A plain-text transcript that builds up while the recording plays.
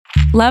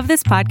Love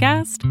this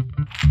podcast?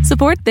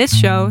 Support this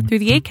show through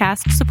the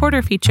Acast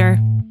supporter feature.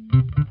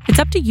 It's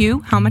up to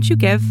you how much you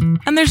give,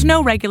 and there's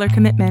no regular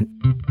commitment.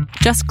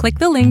 Just click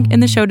the link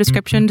in the show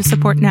description to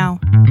support now.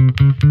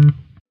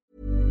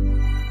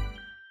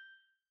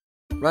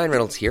 Ryan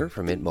Reynolds here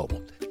from Mint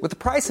Mobile. With the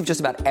price of just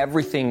about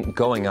everything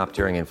going up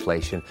during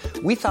inflation,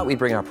 we thought we'd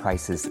bring our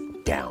prices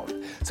down.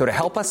 So to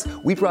help us,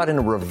 we brought in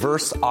a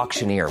reverse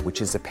auctioneer,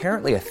 which is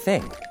apparently a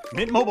thing.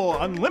 Mint Mobile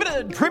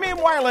Unlimited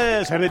Premium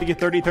Wireless. How to get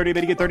 30, 30,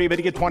 bit to get 30, bit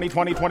to get 20,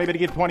 20, 20, bit to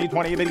get 20,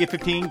 20, bit to get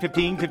 15,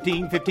 15,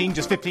 15, 15,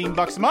 just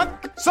 $15 a month?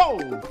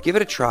 Sold! Give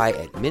it a try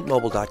at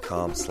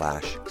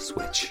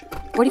mintmobile.com/switch.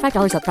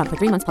 $45 up front for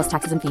 3 months plus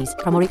taxes and fees.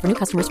 Promo rate for new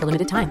customers for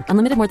limited time.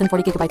 Unlimited more than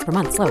 40 gigabytes per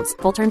month. Slows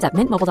full terms at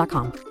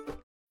mintmobile.com.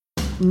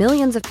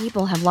 Millions of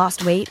people have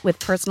lost weight with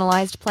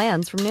personalized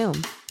plans from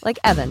Noom. Like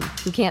Evan,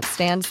 who can't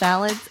stand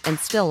salads and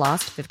still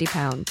lost 50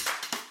 pounds.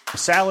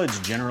 Salads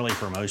generally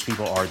for most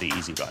people are the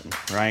easy button,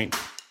 right?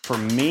 For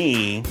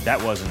me,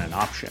 that wasn't an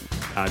option.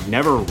 I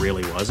never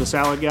really was a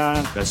salad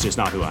guy. That's just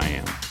not who I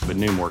am. But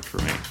Noom worked for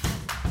me.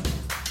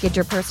 Get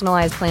your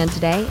personalized plan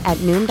today at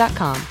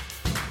Noom.com.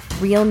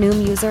 Real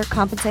Noom user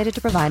compensated to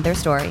provide their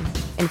story.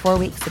 In 4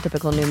 weeks, the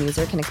typical Noom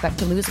user can expect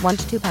to lose 1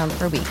 to 2 pounds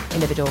per week.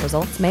 Individual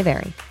results may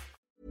vary.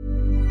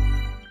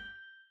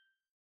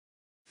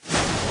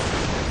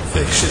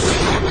 Fiction,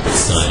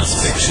 science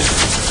fiction,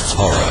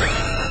 horror,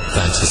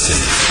 fantasy,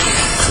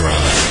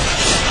 crime,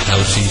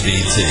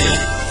 LGBT,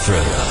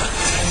 thriller.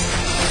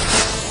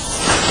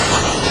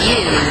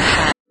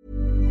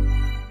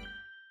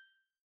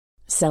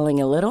 Selling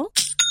a little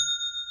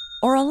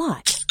or a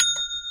lot?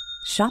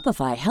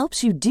 Shopify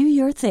helps you do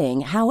your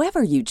thing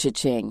however you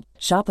cha-ching.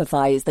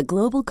 Shopify is the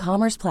global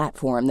commerce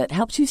platform that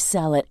helps you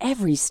sell at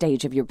every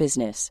stage of your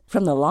business.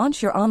 From the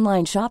launch your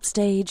online shop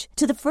stage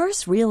to the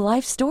first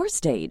real-life store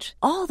stage,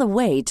 all the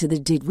way to the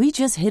did we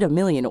just hit a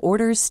million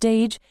orders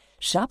stage.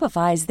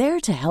 Shopify is there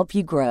to help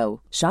you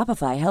grow.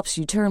 Shopify helps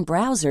you turn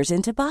browsers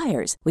into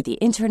buyers with the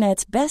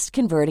internet's best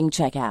converting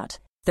checkout.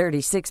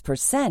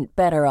 36%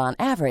 better on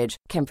average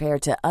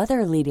compared to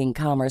other leading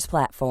commerce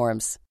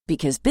platforms.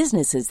 Because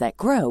businesses that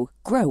grow,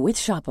 grow with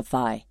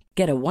Shopify.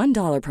 Get a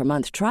 $1 per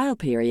month trial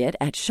period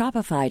at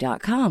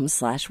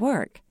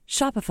shopify.com/work.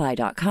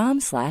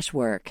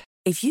 Shopify.com/work.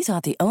 If you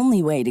thought the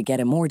only way to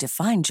get a more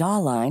defined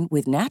jawline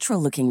with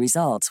natural-looking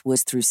results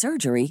was through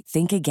surgery,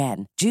 think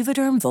again.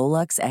 Juvederm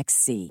Volux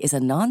XC is a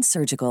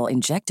non-surgical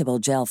injectable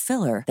gel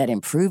filler that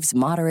improves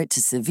moderate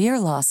to severe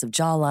loss of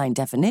jawline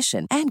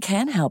definition and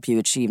can help you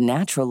achieve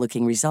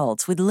natural-looking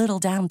results with little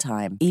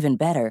downtime. Even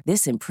better,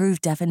 this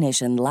improved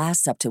definition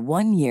lasts up to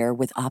 1 year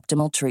with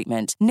optimal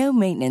treatment. No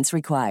maintenance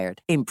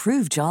required.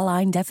 Improve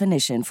jawline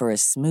definition for a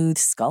smooth,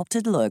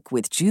 sculpted look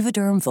with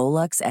Juvederm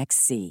Volux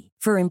XC.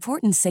 For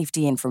important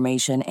safety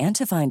information and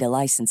to find a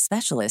licensed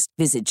specialist,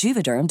 visit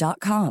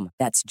Juvederm.com.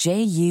 That's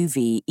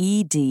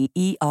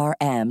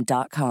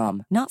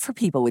JUVEDERM.com. Not for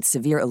people with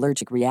severe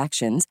allergic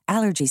reactions,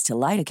 allergies to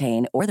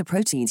lidocaine, or the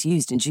proteins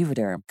used in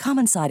Juvederm.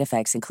 Common side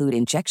effects include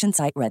injection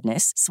site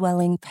redness,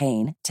 swelling,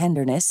 pain,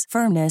 tenderness,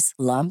 firmness,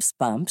 lumps,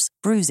 bumps,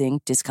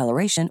 bruising,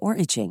 discoloration, or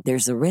itching.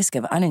 There's a risk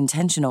of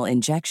unintentional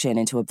injection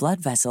into a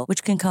blood vessel,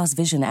 which can cause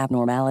vision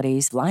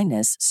abnormalities,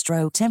 blindness,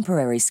 stroke,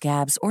 temporary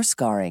scabs, or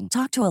scarring.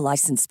 Talk to a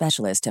licensed specialist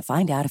to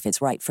find out if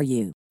it's right for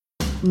you.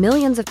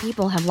 Millions of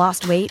people have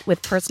lost weight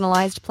with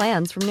personalized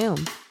plans from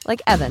Noom.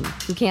 Like Evan,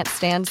 who can't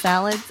stand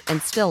salads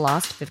and still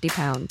lost 50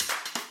 pounds.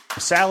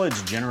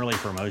 Salads generally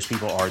for most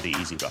people are the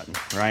easy button,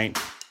 right?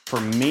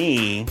 For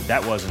me,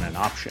 that wasn't an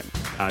option.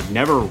 I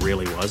never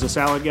really was a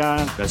salad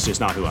guy. That's just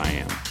not who I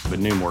am.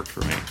 But Noom worked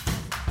for me.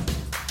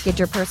 Get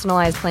your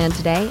personalized plan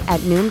today at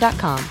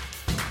Noom.com.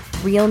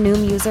 Real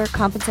Noom user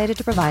compensated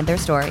to provide their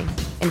story.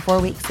 In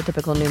 4 weeks, the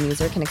typical Noom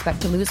user can expect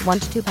to lose 1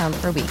 to 2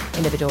 pounds per week.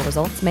 Individual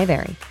results may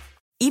vary.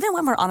 Even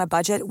when we're on a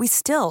budget, we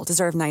still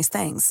deserve nice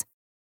things.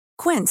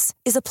 Quince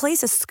is a place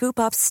to scoop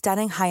up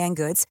stunning high-end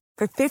goods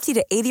for 50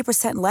 to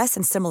 80% less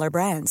than similar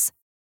brands.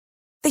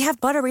 They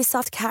have buttery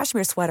soft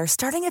cashmere sweaters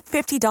starting at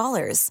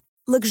 $50,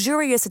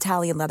 luxurious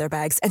Italian leather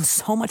bags, and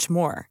so much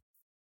more.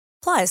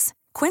 Plus,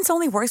 Quince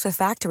only works with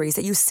factories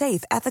that use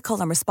safe,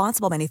 ethical, and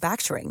responsible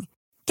manufacturing.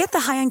 Get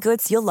the high-end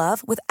goods you'll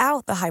love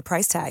without the high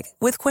price tag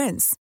with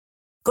Quince.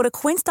 Go to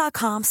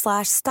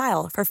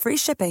quince.com/style for free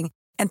shipping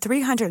and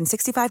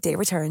 365-day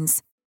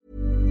returns.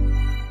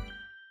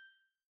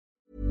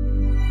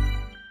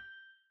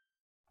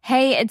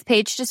 Hey, it's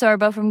Paige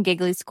DeSorbo from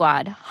Giggly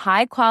Squad.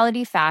 High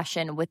quality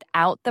fashion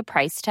without the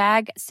price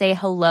tag. Say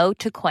hello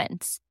to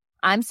Quince.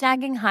 I'm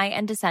snagging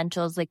high-end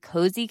essentials like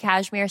cozy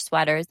cashmere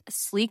sweaters,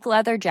 sleek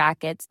leather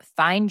jackets,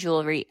 fine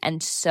jewelry,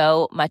 and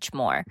so much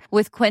more.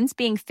 With Quince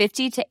being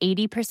 50 to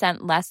 80%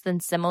 less than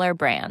similar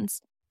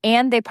brands.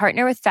 And they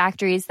partner with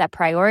factories that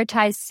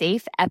prioritize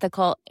safe,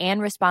 ethical,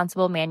 and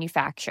responsible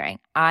manufacturing.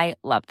 I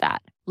love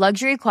that.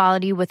 Luxury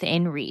quality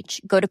within reach.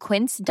 Go to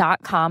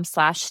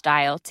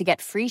quince.com/style to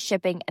get free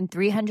shipping and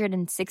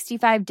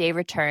 365-day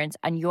returns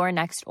on your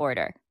next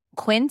order.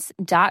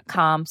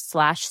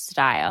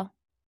 Quince.com/style.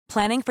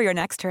 Planning for your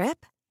next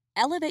trip?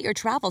 Elevate your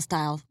travel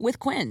style with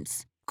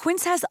Quince.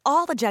 Quince has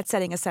all the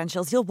jet-setting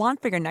essentials you'll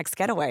want for your next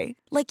getaway,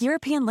 like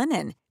European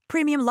linen,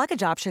 premium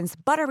luggage options,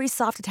 buttery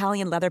soft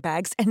Italian leather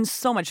bags, and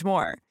so much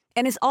more.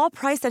 And is all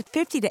priced at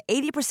 50 to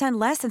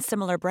 80% less than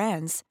similar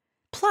brands.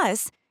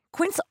 Plus,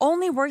 Quince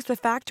only works with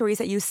factories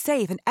that use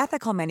safe and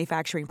ethical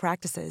manufacturing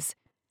practices.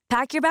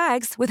 Pack your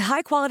bags with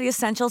high-quality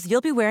essentials you'll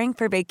be wearing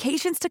for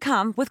vacations to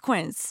come with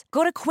Quince.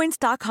 Go to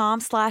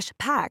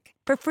quince.com/pack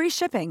for free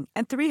shipping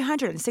and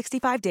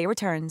 365-day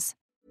returns.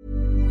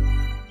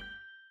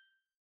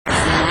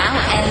 Now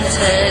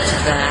entered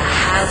the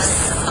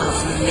House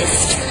of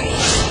Mystery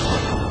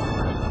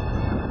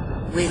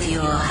with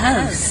your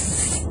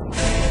hosts,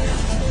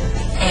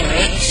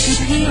 Eric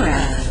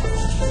Shapiro,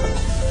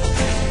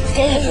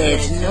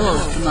 David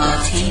North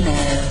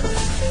Martino,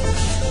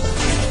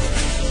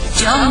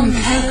 John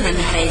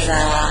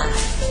Copenhaver,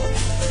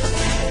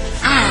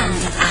 and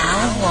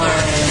Al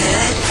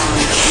Warren.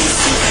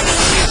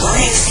 On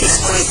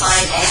 106.5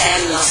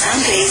 FM Los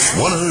Angeles,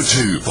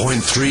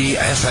 102.3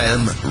 FM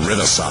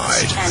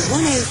Riverside, and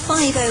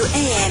 105.0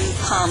 AM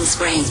Palm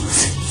Springs.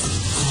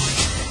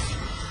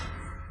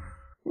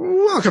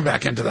 Welcome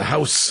back into the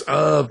House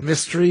of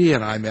Mystery,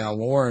 and I'm Al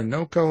Warren,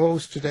 no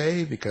co-host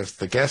today because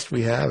the guest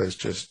we have is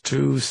just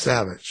too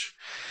savage.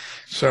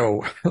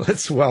 So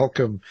let's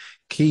welcome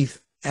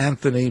Keith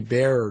Anthony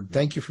Baird.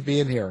 Thank you for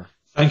being here.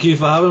 Thank you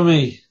for having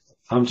me.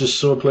 I'm just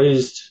so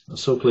pleased. I'm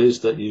so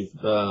pleased that you've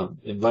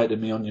invited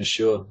me on your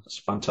show. It's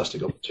a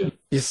fantastic opportunity.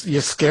 You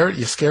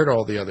scared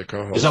all the other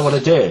co-hosts. Is that what I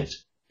did?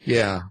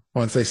 Yeah.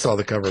 Once they saw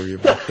the cover of your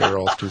book, they were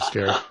all too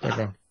scared.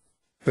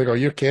 They go,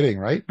 you're kidding,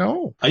 right?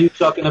 No. Are you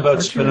talking about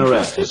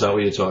Spinneret? Is that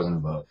what you're talking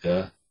about?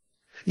 Yeah.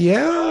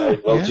 Yeah.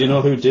 Well, yeah. Do you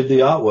know who did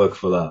the artwork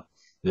for that?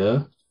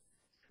 Yeah.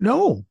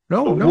 No.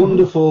 A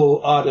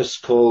wonderful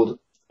artist called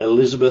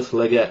Elizabeth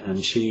Leggett,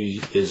 and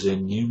she is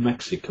in New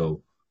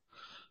Mexico.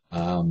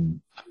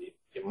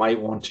 You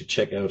might want to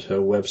check out her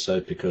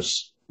website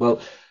because, well,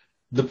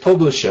 the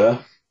publisher,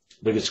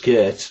 Biggest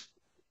Gate,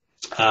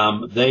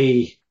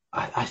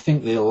 I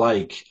think they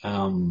like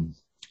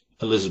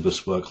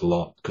Elizabeth's work a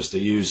lot because they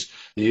use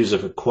her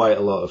for quite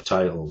a lot of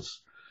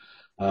titles.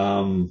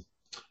 And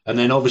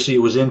then obviously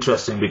it was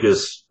interesting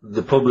because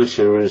the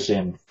publisher is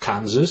in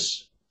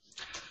Kansas,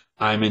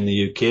 I'm in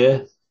the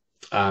UK,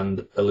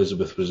 and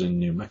Elizabeth was in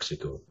New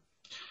Mexico.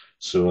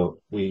 So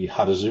we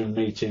had a Zoom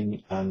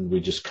meeting and we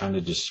just kind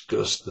of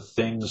discussed the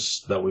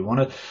things that we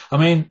wanted. I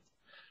mean,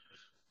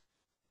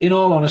 in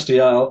all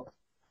honesty, I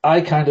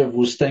was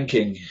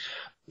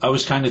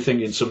kind of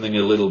thinking something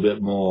a little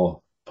bit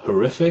more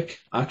horrific,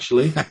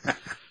 actually.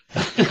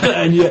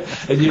 and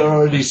you're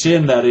already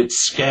seeing that it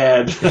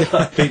scared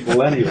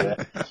people anyway.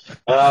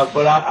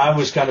 But I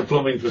was kind of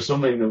plumbing for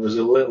something that was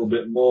a little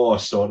bit more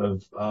sort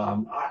of,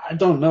 I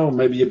don't know,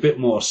 maybe a bit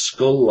more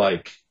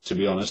skull-like, to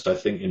be honest, I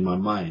think, in my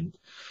mind.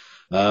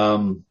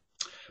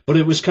 But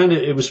it was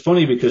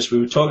funny because we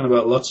were talking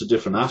about lots of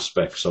different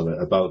aspects of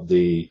it, about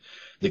the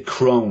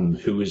crone,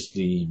 who is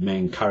the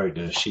main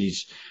character.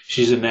 She's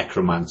a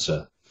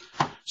necromancer.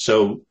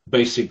 So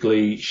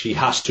basically she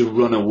has to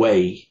run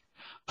away,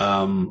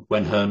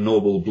 when her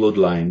noble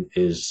bloodline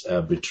is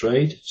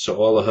betrayed. So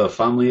all of her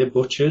family are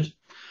butchered.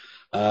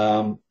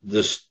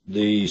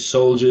 The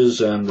soldiers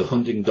and the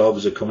hunting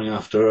dogs are coming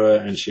after her,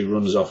 and she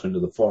runs off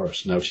into the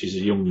forest. Now she's a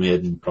young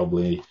maiden,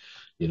 probably,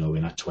 in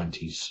her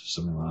 20s,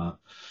 something like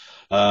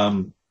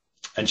that.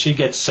 And she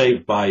gets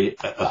saved by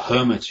a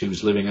hermit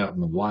who's living out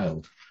in the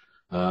wild.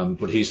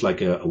 But he's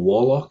like a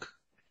warlock.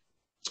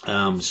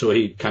 So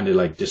he kind of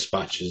like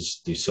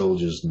dispatches the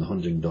soldiers and the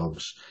hunting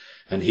dogs,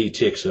 and he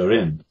takes her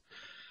in.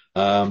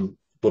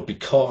 But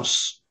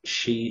because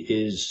she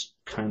is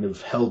kind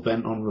of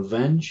hell-bent on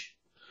revenge,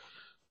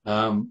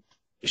 once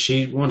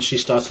she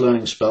starts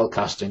learning spell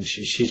casting,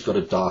 she's got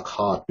a dark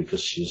heart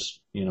because she's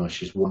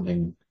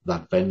wanting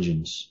that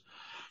vengeance.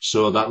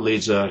 So that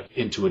leads her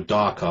into a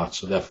dark art,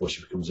 so therefore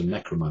she becomes a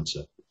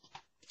necromancer.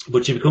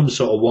 But she becomes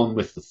sort of one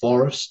with the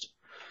forest.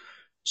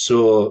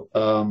 So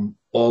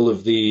all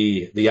of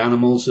the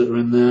animals that are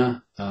in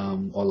there,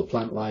 all the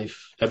plant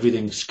life,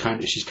 everything's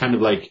she's kind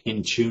of like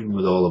in tune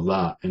with all of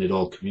that, and it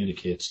all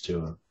communicates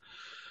to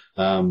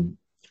her.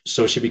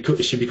 So she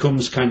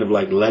becomes kind of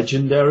like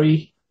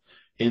legendary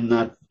in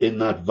that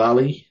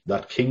valley,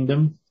 that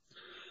kingdom.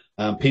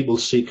 People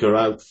seek her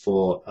out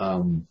for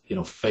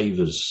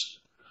favors.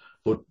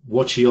 But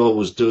what she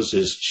always does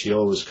is she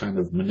always kind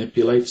of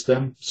manipulates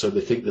them, so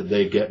they think that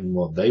they're getting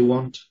what they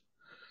want.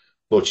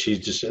 But she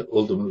just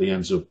ultimately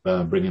ends up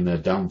bringing their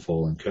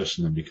downfall and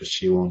cursing them because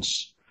she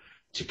wants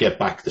to get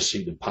back the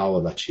seat of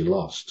power that she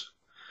lost.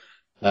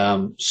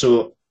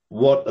 So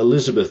what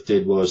Elizabeth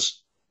did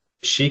was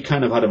she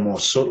kind of had a more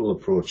subtle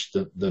approach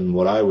than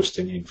what I was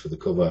thinking for the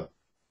cover.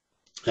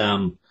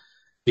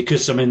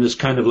 Because, there's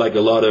kind of like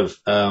a lot of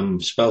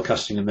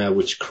spellcasting in there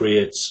which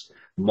creates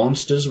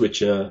monsters,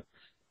 which are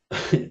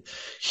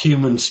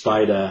human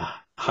spider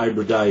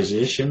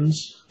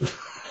hybridizations,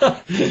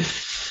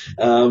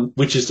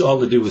 which is all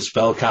to do with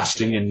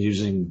spellcasting and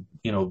using,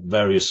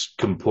 various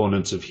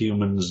components of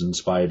humans and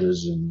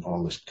spiders and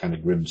all this kind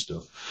of grim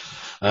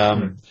stuff.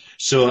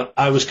 So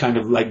I was kind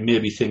of like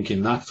maybe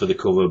thinking that for the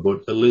cover,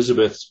 but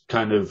Elizabeth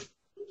kind of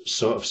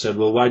sort of said,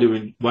 well, why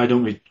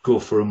don't we go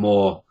for a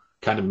more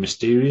kind of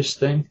mysterious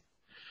thing?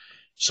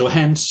 So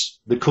hence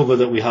the cover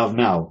that we have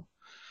now,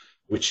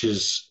 which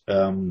is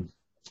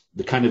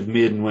the kind of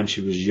maiden when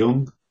she was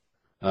young,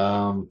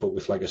 but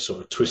with like a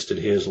sort of twisted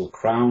hazel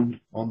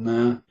crown on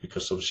there,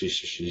 because obviously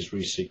she's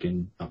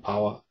re-seeking her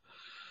power.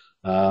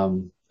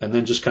 And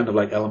then just kind of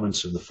like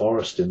elements of the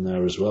forest in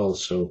there as well.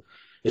 So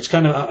it's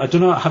kind of, I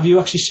don't know, have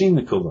you actually seen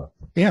the cover?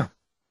 Yeah.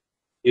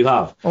 You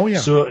have? Oh, yeah.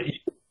 So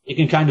you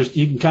can kind of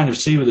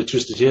see with the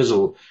twisted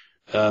hazel,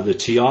 the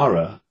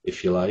tiara,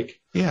 if you like.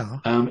 Yeah.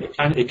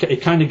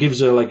 It kind of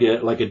gives her like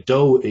a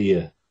doe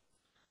ear.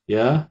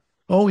 Yeah.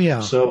 Oh,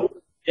 yeah. So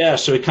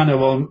it kind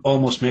of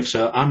almost makes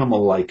her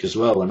animal-like as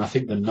well. And I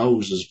think the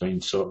nose has been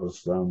sort of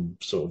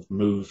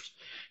moved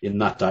in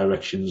that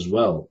direction as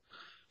well.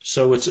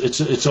 So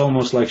it's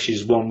almost like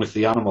she's one with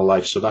the animal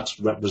life. So that's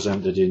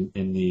represented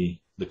in the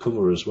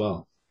cover as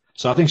well.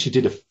 So I think she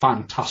did a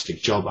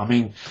fantastic job. I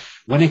mean,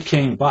 when it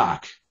came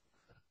back,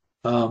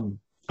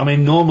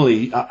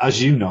 normally,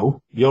 as you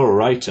know, you're a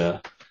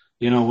writer.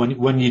 You know,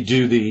 when you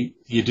do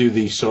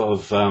the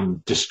sort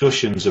of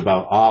discussions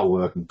about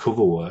artwork and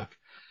cover work,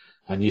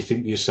 and you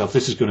think to yourself,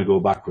 this is going to go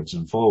backwards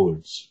and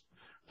forwards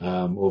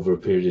over a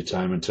period of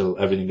time until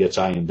everything gets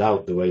ironed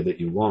out the way that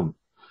you want.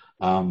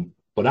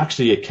 But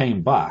actually, it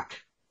came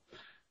back,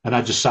 and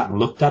I just sat and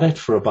looked at it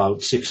for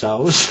about 6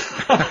 hours.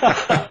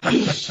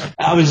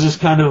 I was just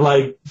kind of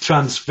like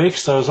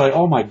transfixed. I was like,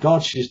 oh my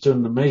God, she's done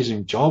an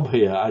amazing job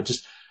here. I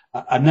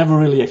never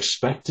really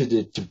expected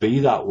it to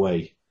be that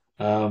way.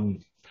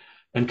 And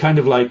kind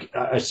of like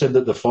I said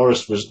that the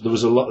forest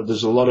there's a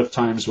lot of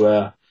times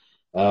where,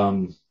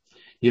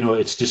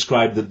 it's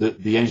described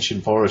that the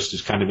ancient forest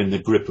is kind of in the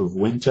grip of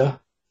winter.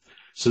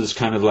 So there's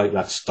kind of like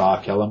that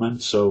stark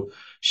element. So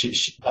she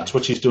that's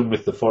what she's done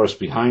with the forest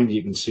behind.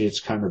 You can see it's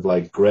kind of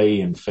like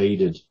grey and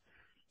faded.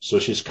 So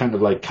she's kind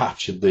of like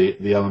captured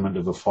the element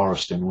of a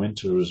forest in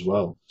winter as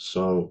well.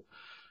 So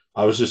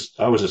I was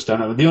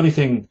astounded. The only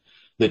thing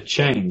that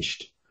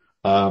changed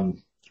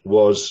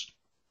was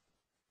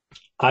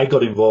I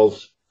got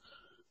involved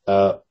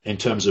in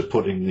terms of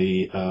putting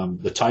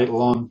the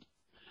title on,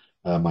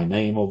 my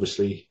name,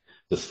 obviously,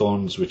 the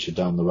thorns, which are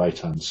down the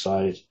right-hand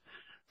side,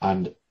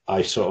 and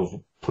I sort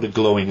of put a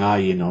glowing eye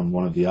in on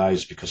one of the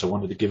eyes because I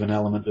wanted to give an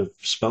element of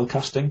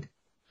spellcasting.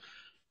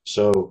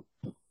 So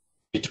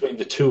between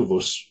the two of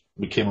us,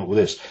 we came up with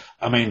this.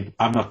 I mean,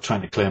 I'm not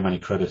trying to claim any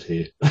credit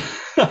here.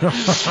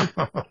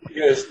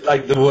 Because,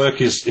 like, the work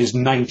is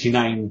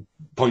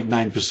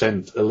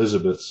 99.9%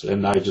 Elizabeth's,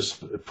 and I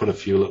just put a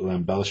few little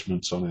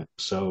embellishments on it.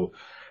 So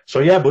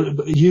yeah,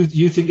 but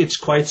you think it's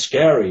quite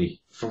scary?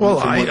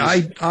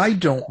 I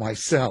don't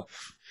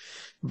myself,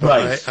 but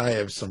right. I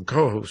have some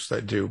co-hosts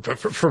that do. But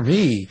for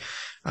me,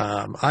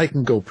 I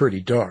can go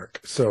pretty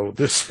dark. So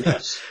this,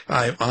 yes.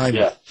 I'm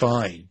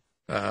fine.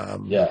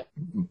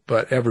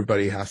 But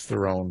everybody has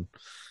their own,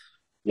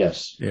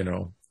 yes,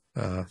 thing.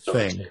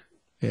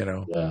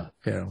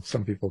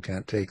 Some people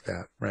can't take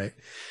that, right?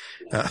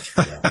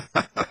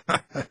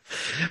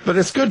 But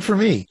it's good for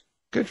me.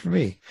 Good for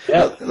me.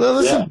 Yeah.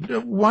 Listen,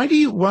 why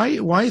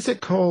is it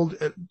called,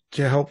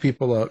 to help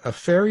people out, a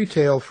fairy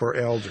tale for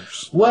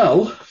elders?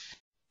 Well,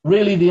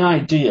 really the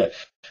idea,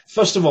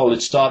 first of all,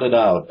 it started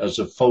out as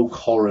a folk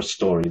horror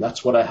story.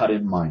 That's what I had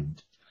in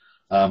mind.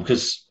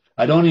 Because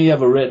I'd only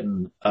ever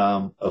written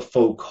a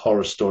folk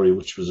horror story,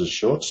 which was a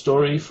short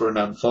story for an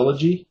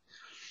anthology.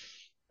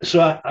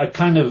 So I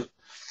kind of,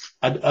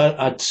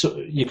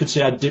 you could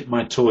say I dipped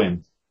my toe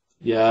in,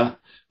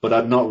 but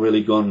I'd not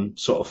really gone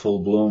sort of full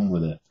blown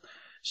with it.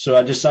 So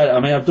I decided,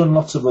 I've done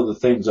lots of other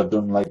things. I've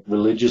done like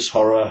religious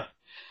horror.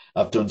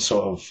 I've done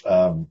sort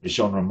of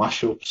genre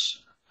mashups.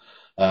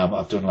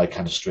 I've done like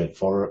kind of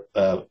straightforward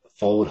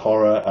forward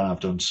horror, and I've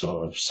done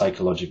sort of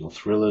psychological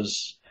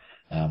thrillers,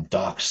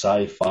 dark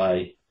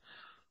sci-fi.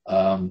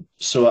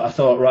 So I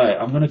thought, right,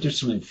 I'm going to do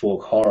something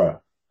folk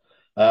horror.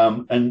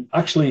 And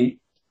actually,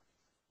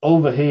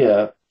 over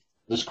here,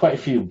 there's quite a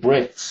few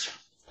Brits.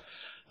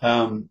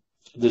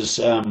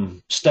 There's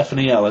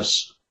Stephanie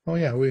Ellis. Oh,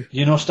 yeah.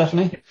 You know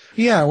Stephanie?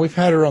 Yeah, we've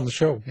had her on the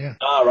show, yeah.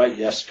 Ah, right,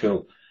 yes,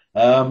 cool.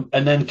 And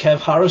then Kev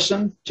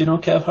Harrison. Do you know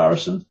Kev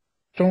Harrison?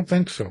 Don't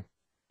think so.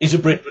 He's a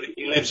Brit, but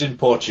he lives in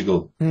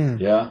Portugal.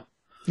 Yeah?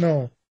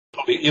 No.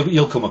 Probably,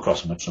 you'll come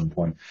across him at some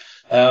point.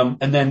 And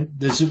then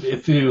there's a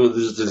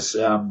few, there's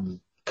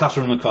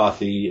Catherine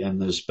McCarthy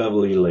and there's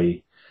Beverly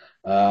Lee.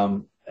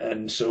 And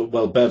so,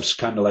 well, Bev's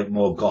kind of like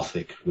more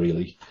gothic,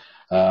 really.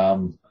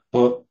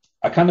 But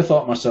I kind of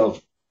thought to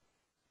myself,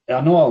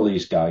 I know all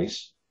these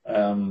guys.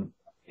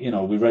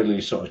 We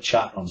regularly sort of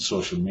chat on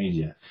social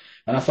media.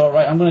 And I thought,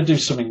 right, I'm going to do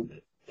something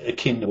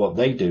akin to what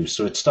they do.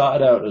 So it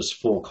started out as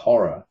folk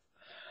horror.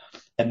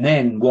 And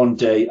then one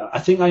day, I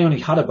think I only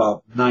had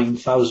about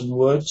 9,000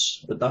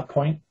 words at that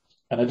point,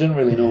 and I didn't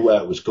really know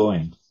where it was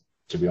going,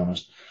 to be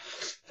honest.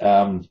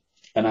 And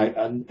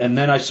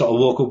then I sort of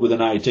woke up with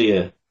an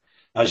idea,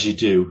 as you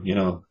do.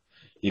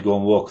 You go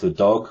and walk the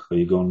dog, or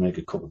you go and make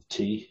a cup of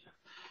tea,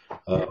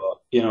 Or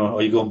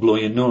you go and blow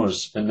your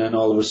nose, and then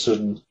all of a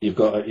sudden you've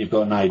got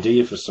an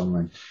idea for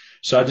something.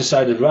 So I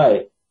decided,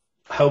 right,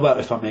 how about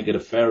if I make it a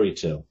fairy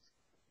tale?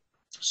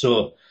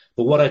 So,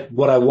 but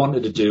what I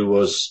wanted to do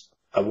was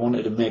I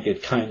wanted to make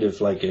it kind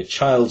of like a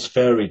child's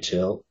fairy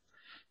tale,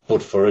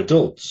 but for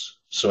adults.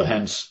 So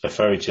hence a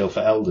fairy tale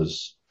for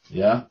elders.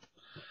 Yeah.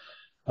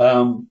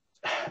 And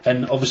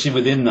obviously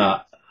within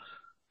that,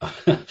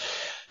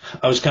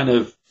 I was kind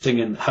of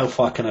thinking, how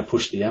far can I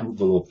push the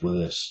envelope with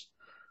this?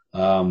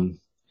 In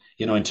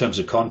terms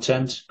of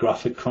content,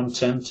 graphic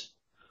content,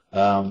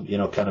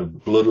 kind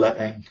of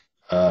bloodletting,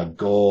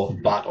 gore,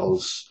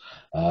 battles,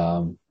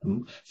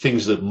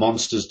 things that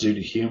monsters do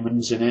to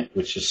humans in it,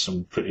 which is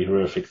some pretty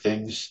horrific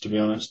things, to be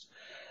honest.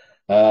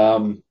 But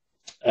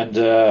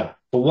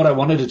what I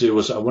wanted to do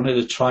was I wanted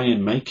to try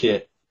and make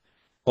it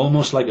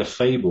almost like a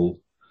fable,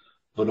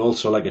 but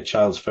also like a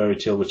child's fairy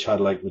tale, which had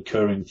like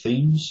recurring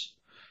themes,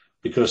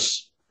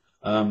 because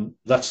fairy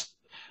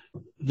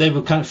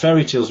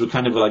tales were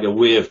kind of like a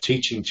way of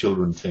teaching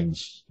children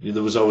things.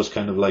 There was always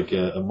kind of like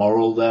a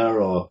moral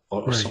there or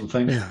right.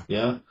 Something.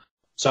 Yeah.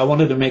 So I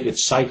wanted to make it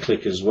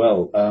cyclic as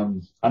well.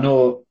 I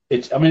know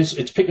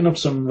it's picking up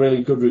some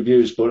really good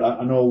reviews, but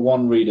I know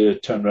one reader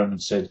turned around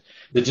and said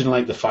they didn't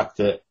like the fact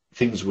that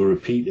things were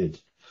repeated.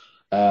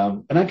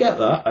 And I get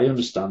that. I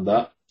understand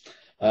that.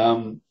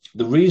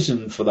 The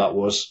reason for that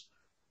was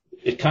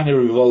it kind of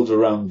revolved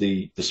around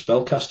the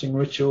spellcasting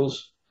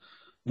rituals,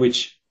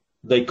 which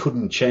they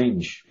couldn't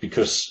change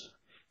because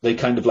they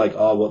kind of like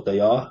are what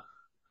they are.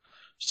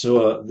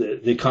 So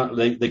they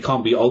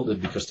can't be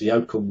altered because the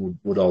outcome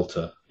would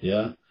alter.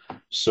 Yeah.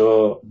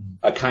 So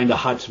I kind of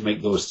had to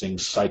make those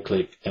things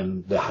cyclic,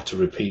 and they had to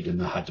repeat, and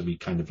they had to be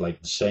kind of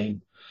like the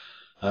same.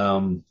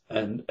 And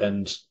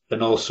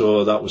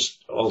also that was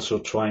also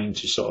trying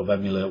to sort of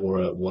emulate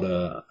what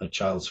a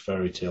child's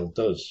fairy tale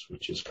does,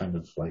 which is kind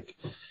of like,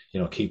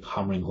 keep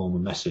hammering home a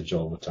message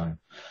all the time.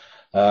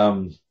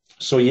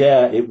 So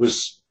yeah, it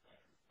was.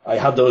 I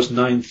had those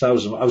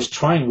 9,000. What I was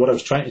trying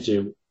to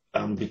do,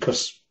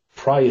 because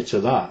prior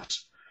to that,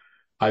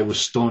 I was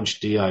staunch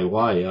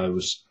DIY.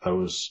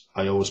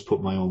 I always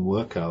put my own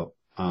work out,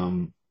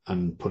 and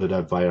put it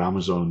out via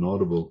Amazon and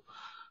Audible.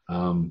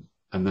 And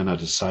then I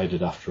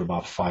decided after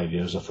about 5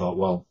 years, I thought,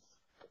 well,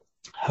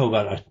 how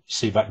about I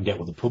see if I can get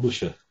with a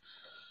publisher?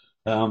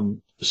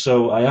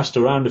 So I asked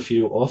around a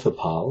few author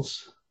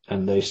pals,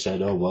 and they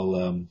said, oh,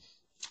 well,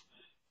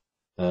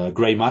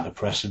 Grey Matter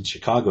Press in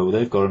Chicago,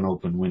 they've got an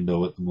open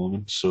window at the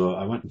moment. So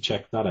I went and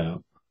checked that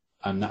out,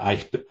 and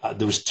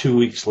there was 2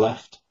 weeks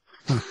left.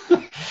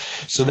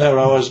 So there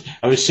I was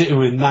sitting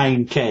with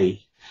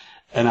 9K,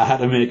 and I had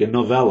to make a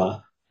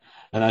novella,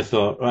 and I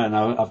thought, right,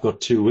 now I've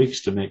got 2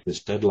 weeks to make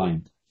this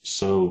deadline.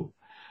 So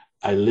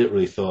I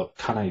literally thought,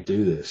 can I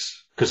do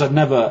this? Because I'd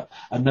never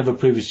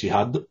previously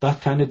had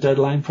that kind of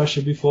deadline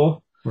pressure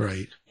before.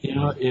 Right.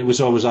 It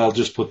was always, I'll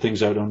just put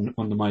things out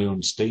under my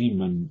own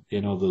steam, and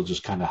they'll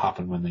just kind of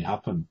happen when they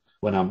happen,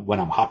 when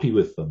I'm happy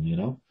with them.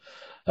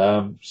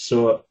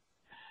 So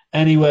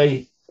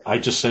anyway, I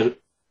just said,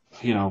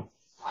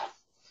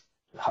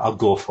 I'll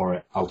go for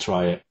it. I'll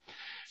try it.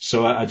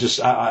 So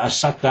I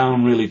sat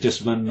down really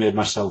disciplined, made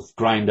myself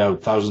grind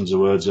out thousands of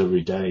words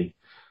every day.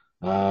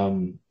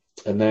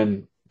 And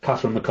then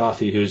Catherine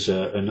McCarthy, who's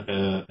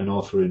an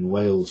author in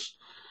Wales,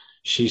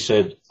 she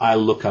said, I'll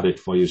look at it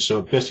for you.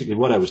 So basically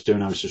what I was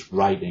doing, I was just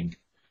writing.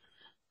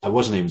 I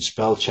wasn't even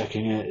spell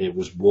checking it. It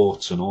was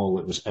warts and all.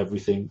 It was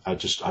everything.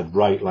 I'd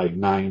write like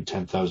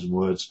 9,000-10,000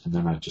 words, and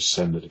then I'd just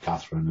send it to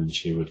Catherine, and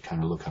she would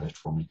kind of look at it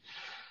for me.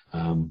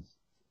 And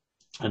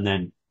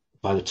then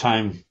by the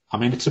time,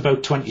 it's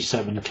about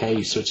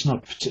 27K, so it's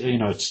not,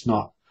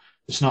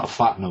 it's not a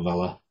fat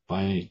novella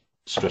by any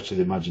stretch of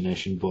the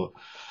imagination, but,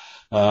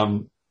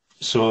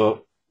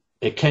 so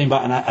it came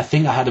back, and I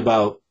think I had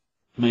about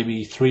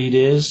maybe 3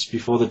 days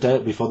before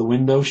the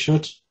window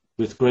shut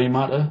with Grey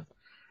Matter.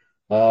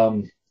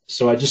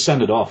 So I just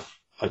sent it off.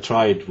 I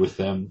tried with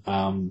them.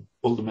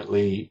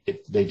 Ultimately,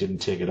 they didn't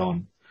take it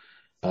on.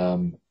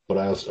 But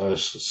I also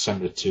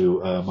sent it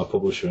to my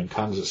publisher in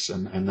Kansas,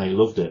 and they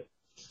loved it.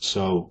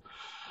 So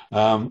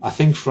I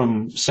think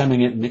from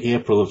sending it in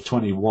April of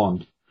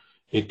 21,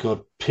 it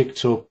got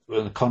picked up,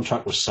 and the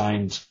contract was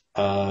signed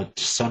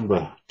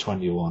December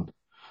 21.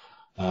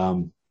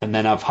 And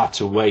then I've had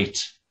to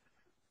wait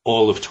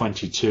all of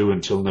 22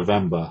 until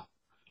November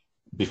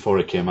before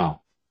it came out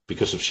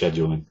because of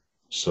scheduling.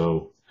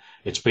 So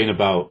it's been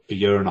about a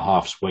year and a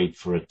half's wait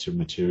for it to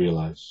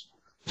materialize.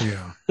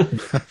 Yeah.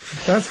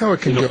 That's how it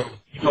can go.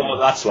 You know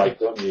what that's like,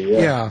 don't you?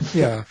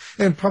 Yeah.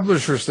 And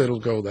publishers, it'll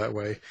go that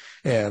way.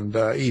 And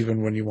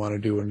even when you want to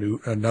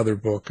do another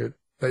book,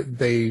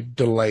 they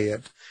delay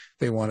it.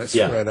 They want it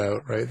spread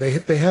out, right?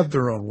 They have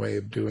their own way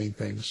of doing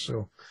things.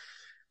 So,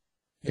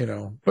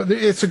 but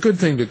it's a good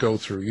thing to go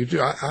through.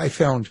 I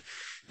found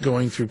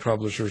going through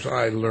publishers,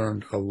 I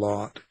learned a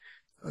lot.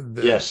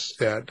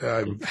 That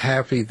I'm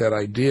happy that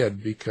I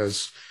did,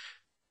 because,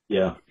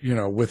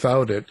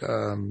 without it,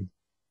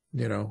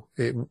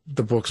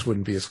 the books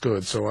wouldn't be as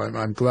good. So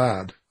I'm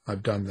glad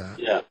I've done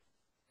that.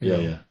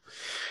 Yeah.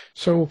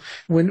 So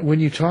when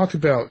you talk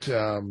about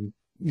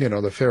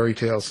the fairy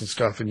tales and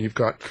stuff, and you've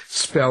got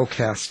spell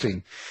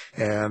casting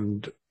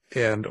and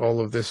all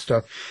of this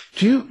stuff,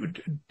 do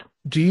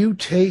you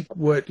take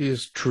what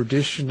is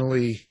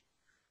traditionally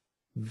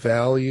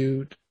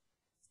valued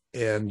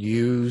and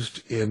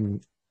used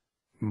in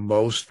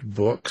most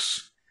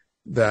books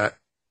that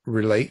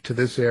relate to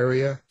this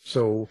area?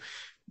 So,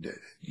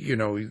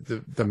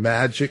 the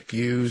magic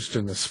used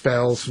and the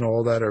spells and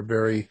all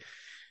that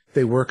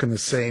they work in the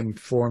same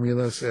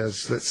formulas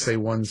as, let's say,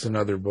 ones in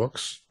other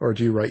books, or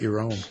do you write your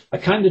own? I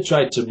kind of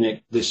tried to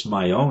make this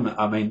my own.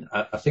 I mean,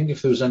 I think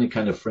if there was any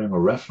kind of frame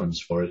of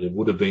reference for it, it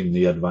would have been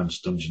the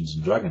Advanced Dungeons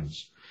and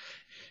Dragons.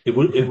 It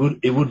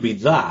would be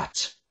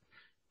that.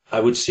 I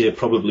would say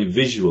probably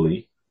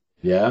visually,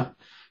 yeah.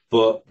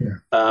 But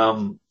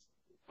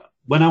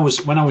when I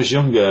was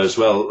younger as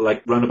well,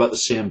 like around about the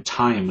same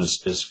time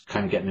as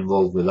kind of getting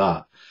involved with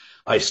that,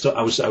 I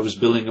was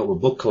building up a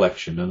book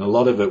collection, and a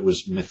lot of it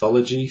was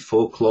mythology,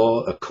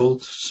 folklore,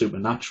 occult,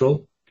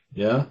 supernatural,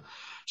 yeah.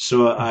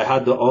 So I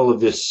had all of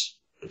this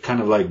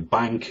kind of like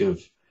bank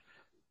of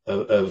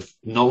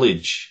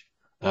knowledge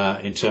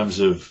in terms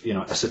of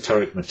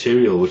esoteric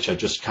material, which I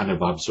just kind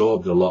of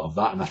absorbed a lot of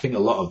that, and I think a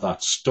lot of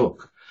that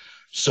stuck.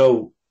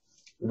 So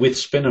with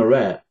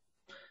Spinneret,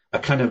 I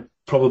kind of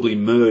probably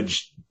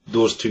merged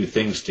those two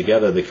things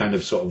together, the kind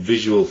of sort of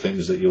visual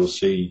things that you'll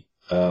see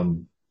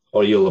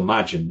or you'll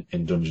imagine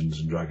in Dungeons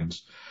and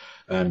Dragons,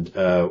 and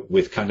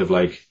with kind of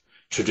like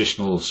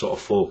traditional sort of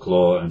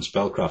folklore and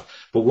spellcraft.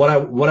 But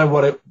what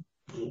I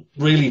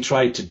really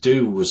tried to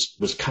do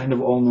was kind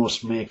of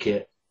almost make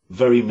it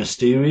very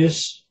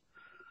mysterious.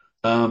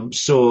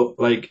 So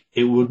like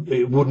it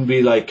wouldn't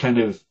be like kind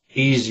of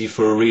easy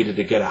for a reader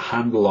to get a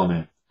handle on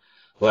it.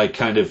 Like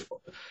kind of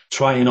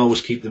try and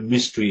always keep the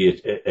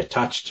mystery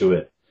attached to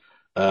it.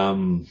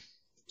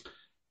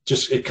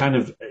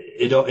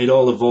 It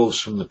all evolves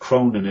from the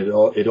Cronin. It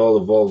all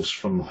evolves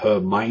from her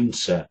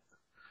mindset.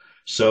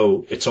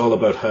 So it's all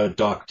about her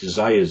dark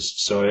desires.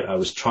 So I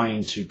was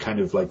trying to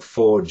kind of like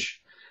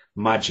forge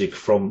magic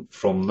from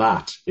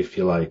that, if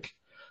you like.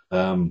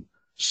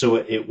 So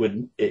it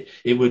would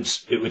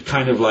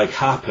kind of like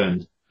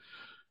happen,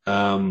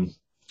 and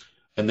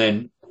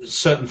then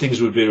certain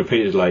things would be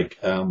repeated, like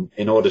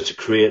in order to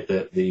create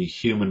the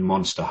human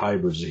monster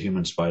hybrids, the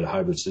human spider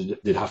hybrids,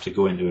 they'd have to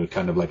go into a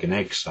kind of like an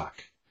egg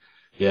sac,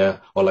 yeah,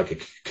 or like a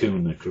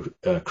cocoon,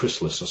 a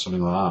chrysalis or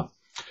something like that.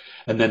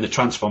 And then the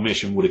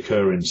transformation would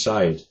occur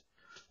inside,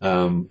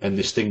 and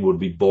this thing would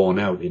be born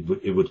out.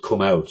 It would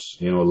come out,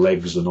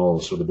 legs and all,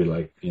 so it'd be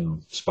like,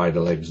 spider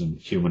legs and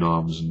human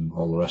arms and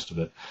all the rest of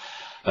it.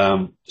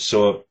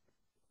 So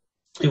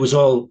it was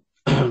all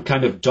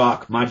kind of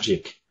dark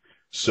magic.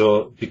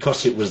 So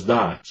because it was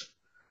that,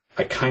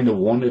 I kind of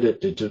wanted it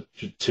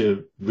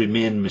to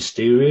remain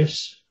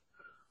mysterious.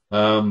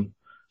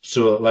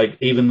 So like,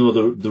 even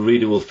though the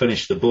reader will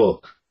finish the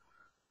book,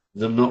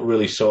 they're not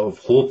really sort of,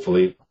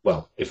 hopefully,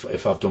 well,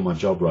 if I've done my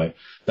job right,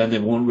 then they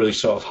won't really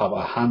sort of have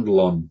a handle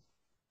on,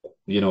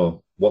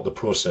 what the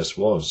process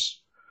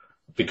was,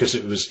 because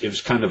it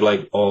was kind of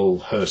like all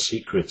her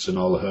secrets and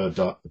all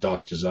her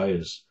dark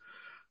desires.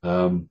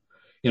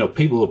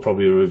 People will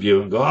probably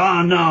review and go,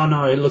 "Oh,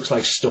 no, it looks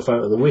like stuff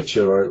out of The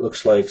Witcher, or it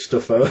looks like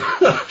stuff out."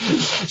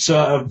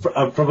 So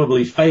I've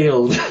probably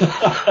failed.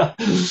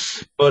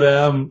 But,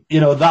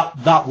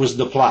 that was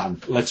the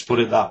plan. Let's put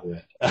it that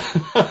way.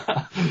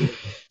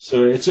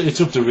 So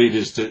it's up to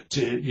readers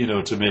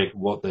to make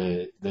what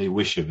they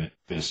wish of it,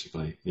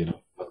 basically,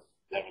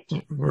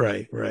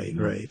 Right.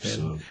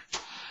 So,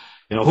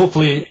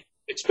 hopefully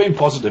it's been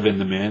positive in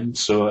the main.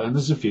 So, and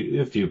there's a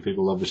few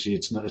people, obviously,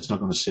 it's not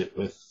going to sit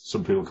with.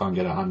 Some people can't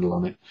get a handle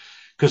on it,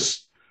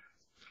 because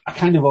I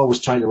kind of always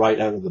try to write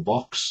out of the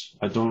box.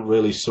 I don't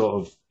really sort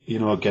of,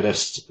 get a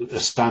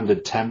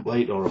standard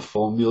template or a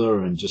formula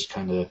and just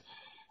kind of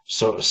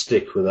sort of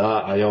stick with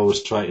that. I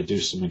always try to do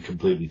something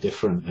completely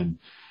different. And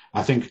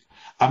I think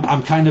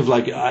I'm kind of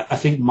like, I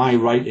think my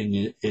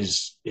writing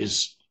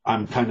is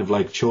I'm kind of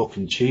like chalk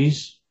and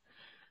cheese.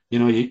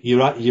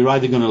 You're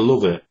either going to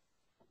love it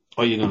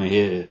or you're going to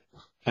hate it.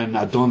 And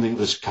I don't think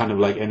there's kind of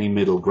like any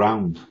middle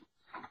ground.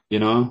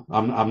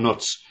 I'm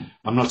not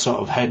sort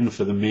of heading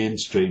for the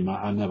mainstream.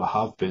 I never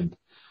have been.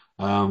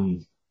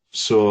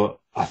 So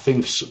I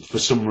think for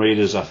some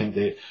readers, I think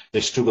they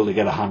struggle to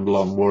get a handle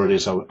on what it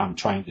is I'm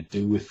trying to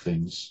do with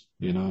things,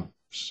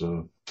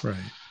 so. Right.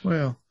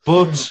 Well.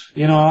 But,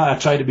 I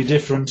try to be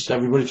different.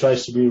 Everybody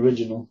tries to be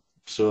original.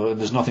 So, and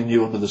there's nothing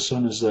new under the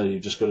sun, is there?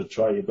 You've just got to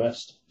try your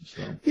best.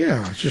 So.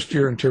 Yeah, it's just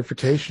your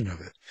interpretation of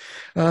it.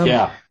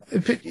 Yeah.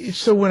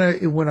 So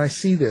when I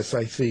see this,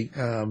 I think,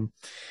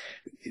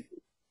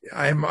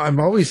 I'm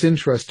always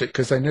interested,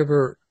 because I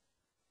never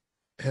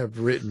have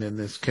written in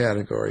this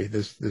category,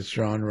 this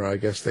genre, I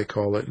guess they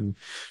call it, and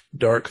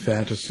dark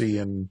fantasy,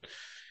 and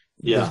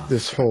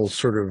this whole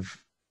sort of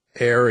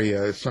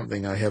area is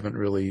something I haven't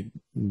really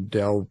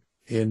delved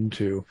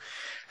into.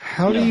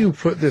 How do you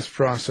put this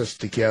process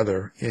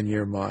together in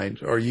your mind?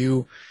 Do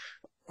you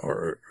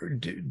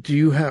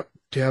have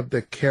to have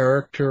the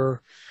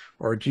character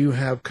or do you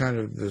have kind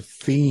of the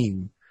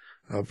theme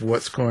of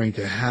what's going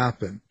to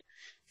happen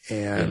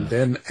and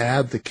then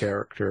add the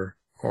character?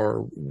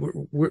 Or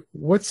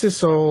what's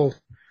this all?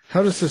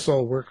 How does this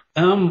all work?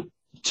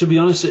 To be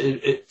honest,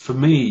 for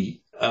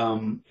me,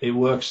 it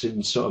works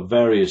in sort of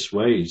various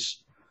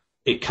ways.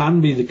 It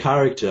can be the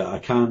character. I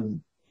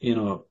can,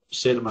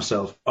 say to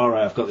myself, all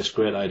right, I've got this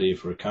great idea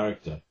for a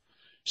character,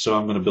 so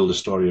I'm going to build a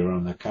story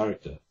around that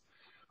character.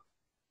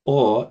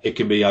 Or it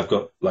can be, I've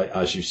got, like,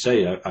 as you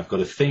say, I've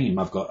got a theme.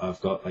 I've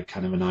got like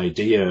kind of an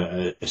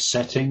idea, a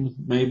setting,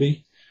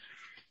 maybe.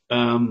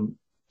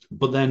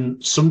 But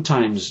then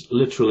sometimes,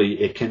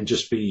 literally, it can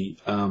just be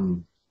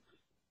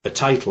a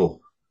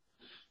title.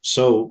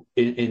 So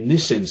in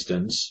this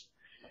instance,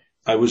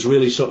 I was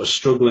really sort of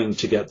struggling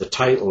to get the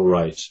title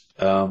right.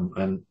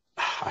 And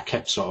I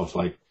kept sort of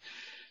like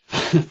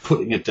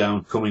putting it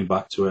down, coming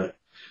back to it,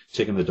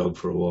 taking the dog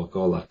for a walk,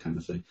 all that kind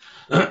of thing,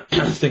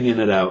 thinking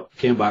it out,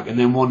 came back. And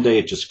then one day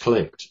it just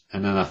clicked.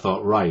 And then I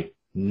thought, right,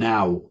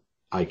 now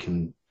I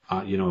can,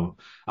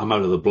 I'm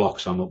out of the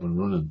blocks, I'm up and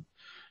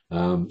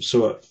running.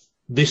 So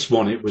this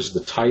one, it was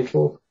the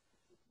title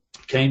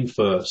came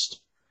first.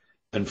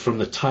 And from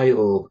the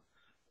title,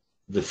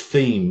 the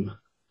theme,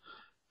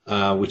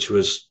 which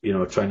was,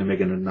 trying to make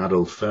it an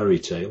adult fairy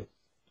tale.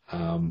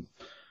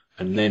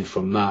 And then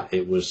from that,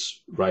 it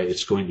was, right,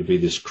 it's going to be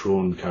this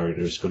crone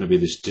character. It's going to be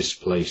this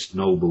displaced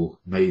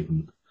noble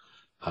maiden.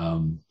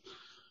 And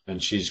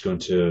she's going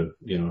to,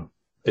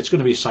 it's going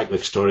to be a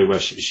cyclic story where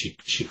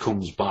she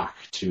comes back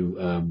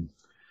to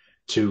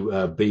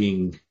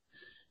being,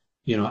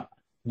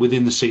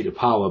 within the seat of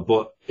power,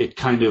 but it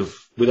kind of,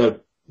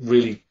 without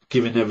really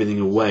giving everything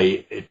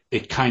away,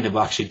 it kind of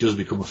actually does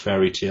become a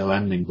fairy tale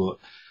ending, but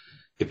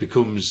it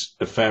becomes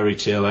a fairy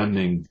tale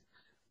ending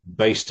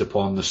based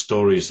upon the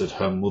stories that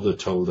her mother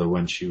told her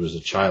when she was a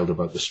child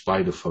about the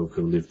spider folk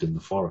who lived in the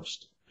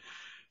forest.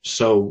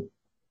 So,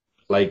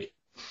 like,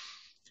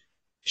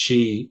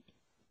 she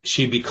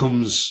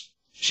becomes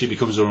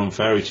her own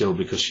fairy tale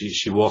because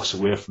she walks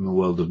away from the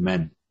world of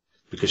men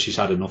because she's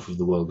had enough of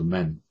the world of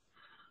men,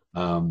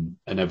 and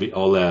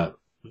all their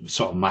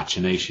sort of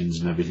machinations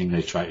and everything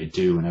they try to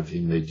do and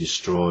everything they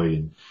destroy,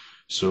 and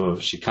so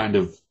she kind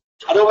of.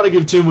 I don't want to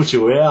give too much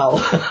away, Al.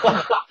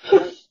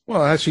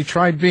 Well, has she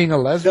tried being a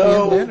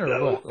lesbian then,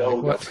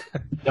 or what?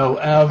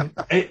 No.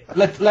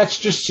 Let's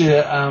just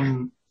say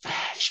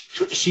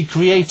she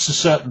creates a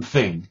certain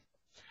thing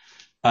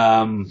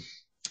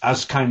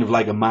as kind of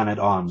like a man at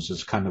arms,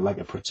 as kind of like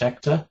a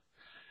protector,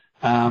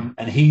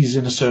 and he's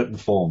in a certain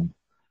form,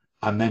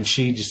 and then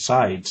she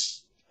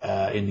decides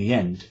in the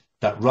end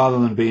that rather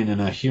than being in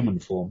a human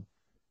form,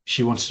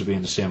 she wants to be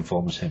in the same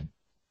form as him.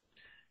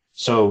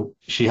 So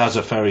she has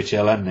a fairy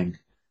tale ending,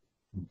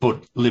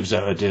 but lives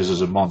out her days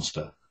as a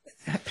monster.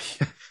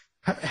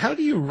 How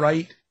do you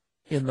write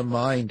in the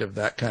mind of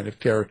that kind of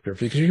character?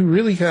 Because you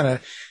really kind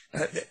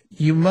of,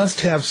 you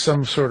must have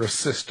some sort of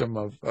system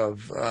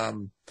of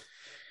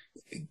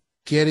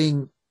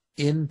getting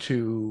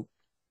into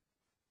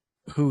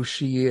who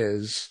she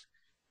is,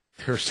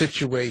 her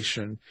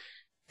situation,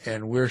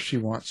 and where she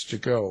wants to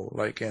go,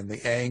 like, and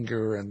the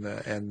anger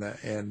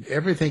and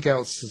everything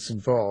else that's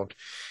involved.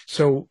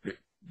 So,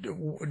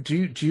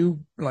 do you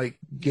like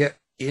get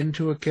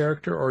into a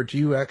character, or do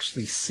you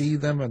actually see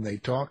them and they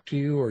talk to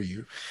you, or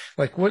you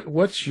like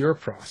what's your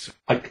process?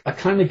 I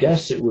kind of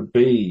guess it would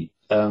be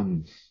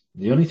the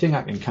only thing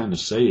I can kind of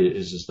say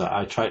is that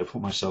I try to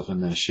put myself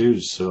in their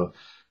shoes. So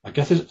I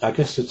guess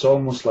it's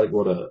almost like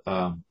what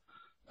a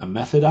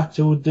method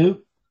actor would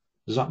do.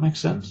 Does that make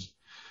sense?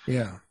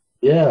 Yeah.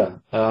 Yeah.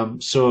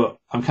 So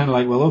I'm kind of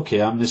like, well,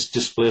 okay, I'm this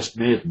displaced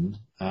maiden.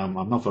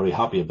 I'm not very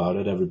happy about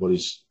it.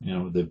 Everybody's,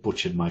 they've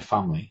butchered my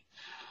family.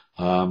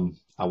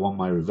 I want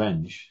my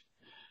revenge.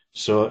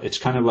 So it's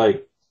kind of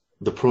like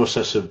the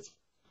process of,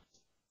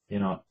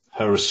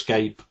 her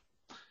escape,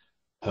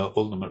 her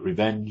ultimate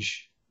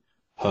revenge,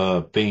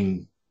 her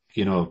being,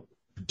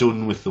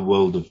 done with the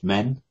world of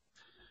men,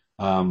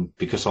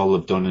 because all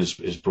they've done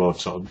is brought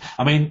sort of.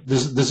 I mean,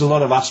 there's a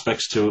lot of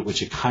aspects to it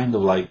which are kind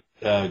of like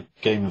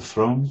Game of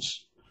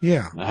Thrones.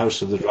 Yeah. The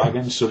House of the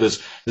Dragon. So there's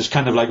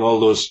kind of like all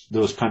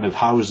those kind of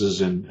houses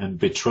and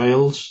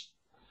betrayals.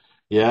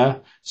 Yeah.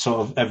 Sort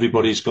of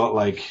everybody's got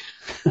like,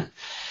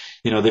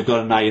 they've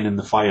got an iron in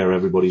the fire.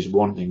 Everybody's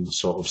wanting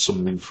sort of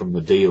something from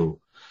the deal.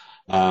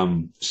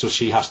 So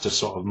she has to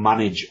sort of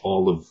manage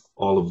all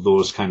of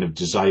those kind of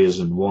desires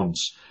and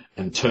wants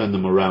and turn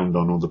them around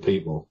on other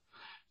people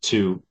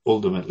to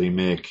ultimately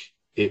make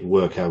it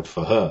work out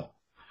for her.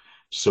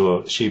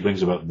 So she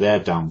brings about their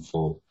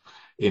downfall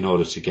in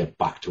order to get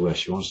back to where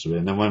she wants to be.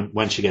 And then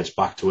when she gets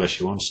back to where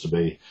she wants to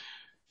be,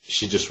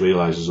 she just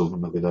realizes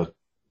ultimately that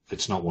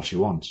it's not what she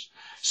wants.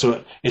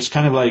 So it's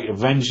kind of like a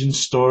vengeance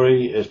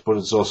story, but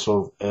it's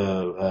also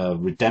a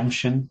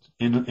redemption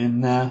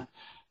in there.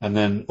 And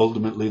then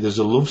ultimately there's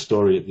a love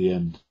story at the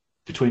end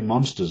between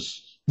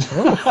monsters.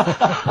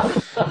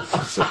 Oh.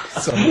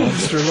 It's a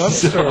monster love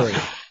story.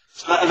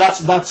 So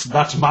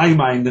that's my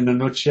mind in a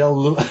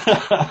nutshell.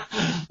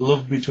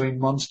 Love between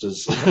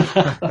monsters.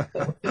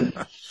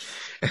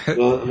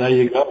 Well, there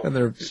you go. And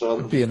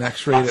there'll be an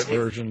X-rated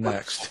version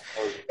next.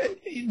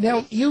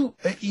 Now,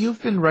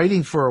 you've been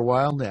writing for a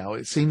while now.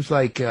 It seems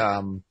like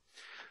a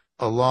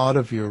lot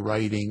of your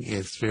writing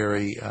is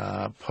very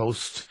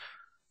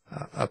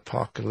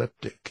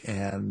post-apocalyptic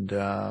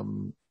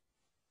and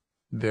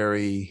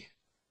very,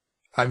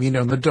 I mean,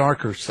 on the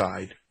darker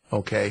side,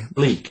 okay?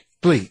 Bleak.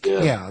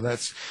 Yeah,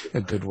 that's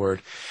a good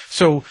word.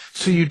 So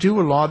you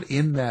do a lot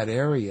in that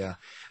area.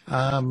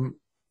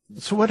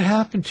 So what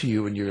happened to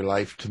you in your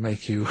life to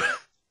make you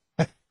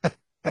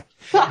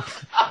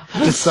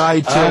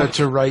decide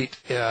to write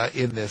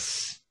in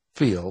this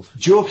field?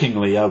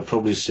 Jokingly, I would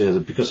probably say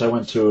that because I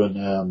went to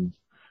an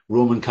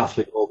Roman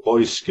Catholic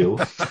all-boys school.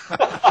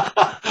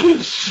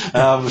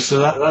 So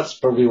that's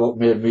probably what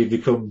made me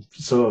become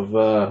sort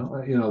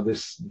of,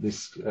 this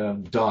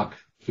dark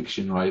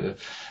fiction writer.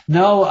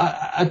 No,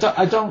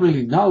 I don't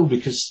really know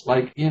because,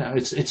 like,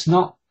 it's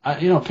not,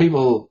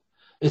 people,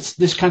 it's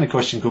this kind of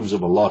question comes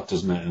up a lot,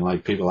 doesn't it? And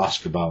like people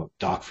ask about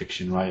dark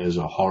fiction writers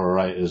or horror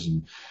writers,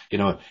 and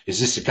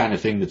is this the kind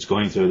of thing that's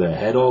going through their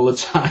head all the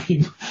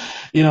time?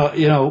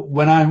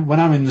 When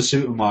I'm in the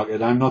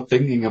supermarket, I'm not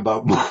thinking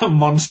about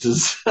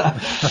monsters.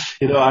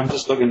 I'm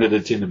just looking at a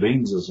tin of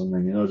beans or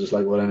something, just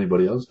like what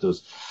anybody else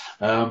does.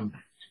 But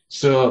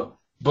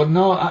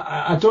no,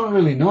 I don't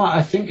really know.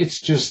 I think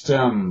it's just,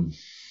 I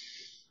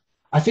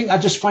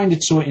just find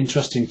it so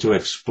interesting to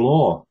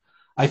explore.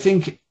 I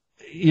think,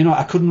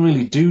 I couldn't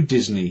really do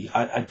Disney.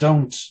 I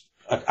can't,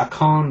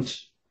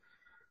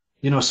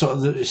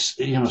 sort of,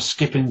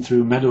 skipping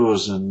through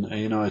meadows and,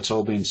 it's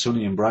all been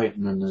sunny and bright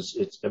and then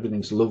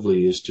everything's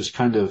lovely. It's just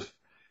kind of,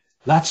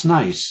 that's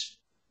nice,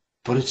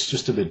 but it's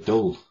just a bit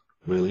dull,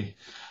 really.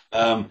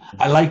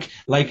 I like,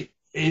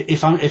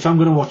 if I'm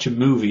going to watch a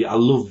movie, I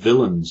love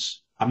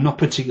villains. I'm not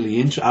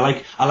particularly interested.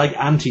 I like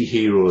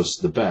anti-heroes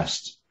the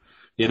best,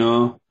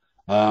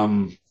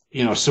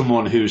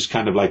 someone who's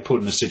kind of like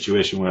put in a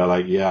situation where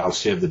like, yeah, I'll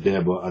save the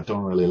day, but I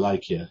don't really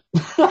like you.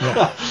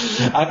 Yeah.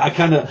 I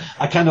kind of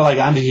like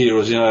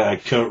anti-heroes,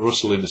 like Kurt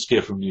Russell in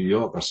Escape from New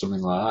York or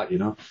something like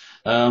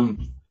that,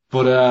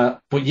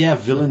 But yeah,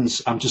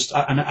 villains.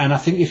 And I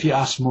think if you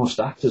ask most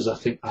actors, I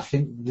think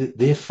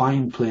they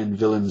find playing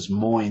villains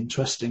more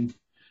interesting.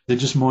 They're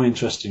just more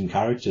interesting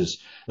characters,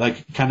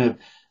 like kind of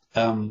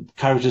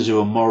characters who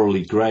are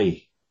morally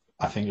grey.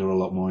 I think are a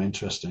lot more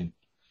interesting.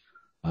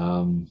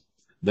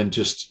 Than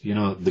just,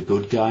 the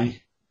good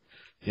guy,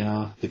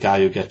 the guy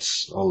who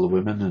gets all the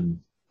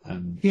women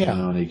and he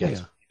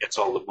gets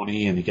all the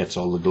money and he gets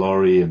all the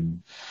glory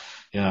and,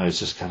 it's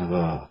just kind of,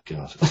 oh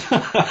God.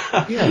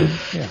 Yeah.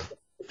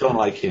 Don't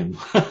like him.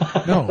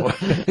 No,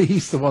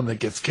 he's the one that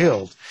gets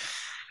killed.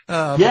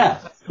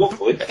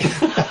 Hopefully.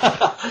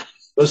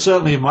 Well,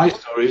 certainly in my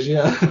stories,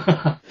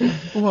 yeah.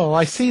 Well,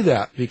 I see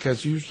that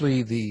because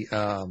usually the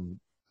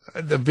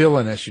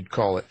villain, as you'd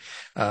call it,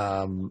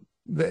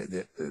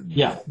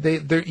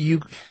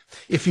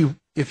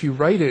 if you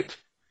write it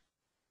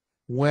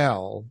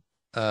well,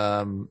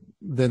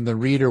 then the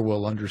reader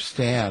will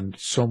understand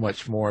so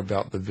much more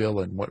about the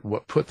villain,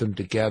 what put them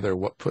together,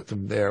 what put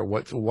them there,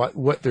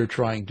 what they're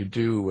trying to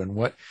do, and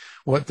what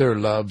their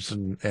loves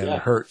and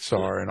hurts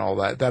are, and all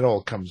that. That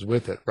all comes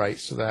with it, right?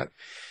 So that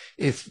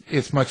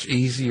it's much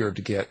easier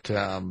to get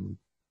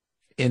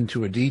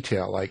into a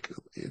detail like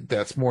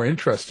that's more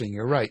interesting.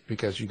 You're right,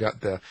 because you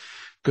got the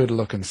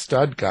good-looking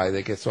stud guy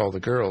that gets all the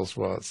girls.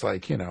 Well, it's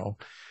like,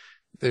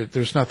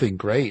 there's nothing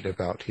great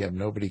about him.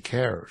 Nobody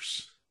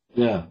cares.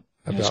 Yeah.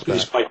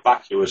 He's quite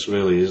vacuous,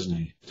 really, isn't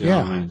he? Do you know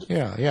what I mean?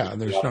 Yeah.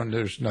 And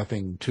there's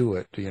nothing to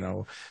it.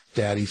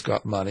 Daddy's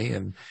got money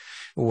and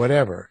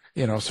whatever.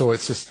 So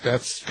it's just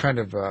that's kind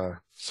of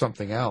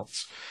something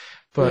else.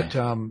 But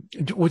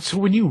so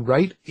when you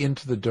write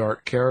into the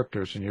dark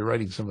characters and you're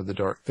writing some of the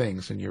dark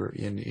things and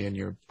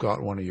you've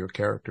got one of your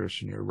characters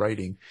and you're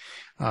writing,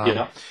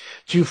 do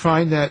you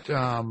find that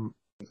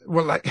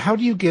how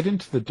do you get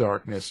into the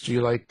darkness? Do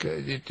you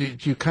do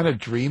you kind of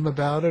dream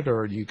about it,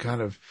 or do you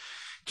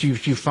do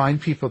you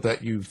find people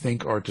that you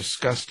think are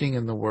disgusting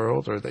in the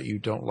world or that you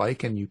don't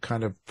like, and you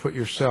kind of put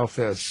yourself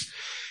as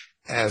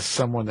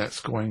someone that's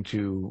going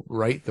to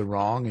right the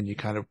wrong, and you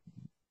kind of,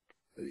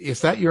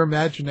 is that your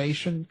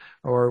imagination,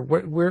 or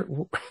where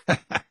I'm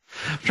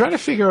trying to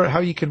figure out how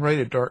you can write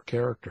a dark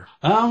character?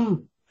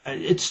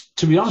 It's,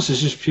 to be honest, it's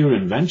just pure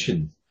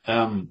invention.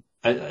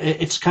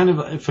 It's kind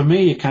of, for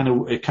me, it kind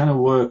of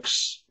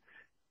works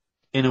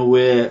in a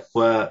way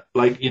where,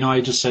 like, I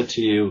just said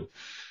to you,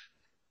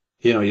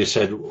 you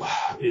said,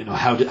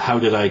 how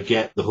did I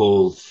get the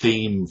whole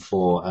theme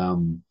for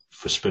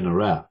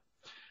Spinneret?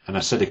 And I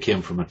said it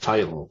came from a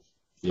title.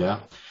 Yeah.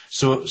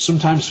 So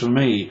sometimes for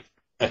me,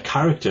 a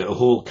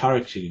whole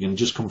character can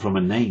just come from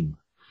a name.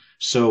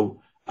 So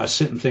I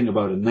sit and think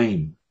about a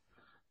name.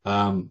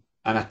 And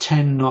I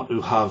tend not to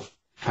have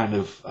kind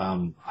of,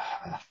 I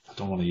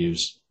don't want to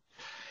use,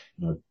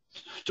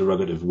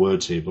 derogative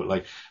words here, but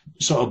like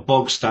sort of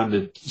bog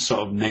standard sort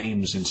of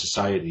names in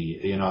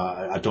society.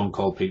 I don't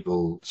call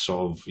people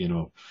sort of,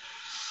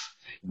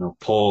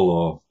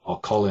 Paul or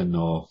Colin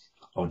or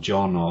or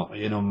John, or,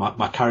 you know,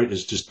 my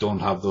characters just don't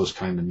have those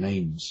kind of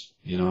names,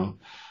 you know.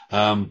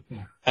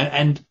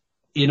 And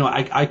you know,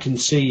 I can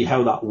see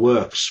how that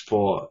works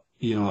for,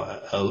 you know,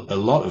 a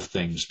lot of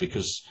things,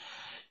 because,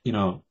 you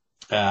know,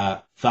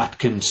 that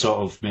can sort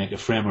of make a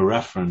frame of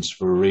reference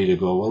for a reader.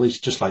 Go, well, he's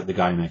just like the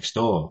guy next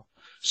door.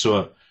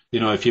 So, you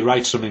know, if you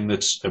write something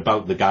that's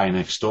about the guy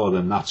next door,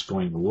 then that's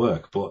going to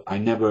work. But I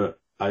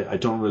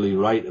don't really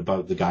write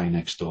about the guy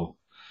next door.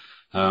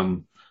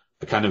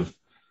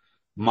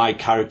 My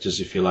characters,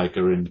 if you like,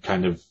 are in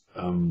kind of,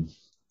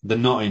 they're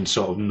not in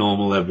sort of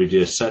normal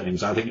everyday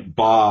settings. I think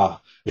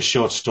bar a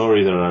short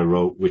story that I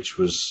wrote, which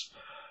was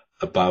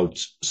about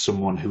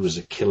someone who was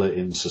a killer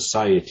in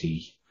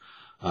society,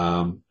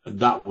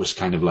 that was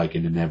kind of like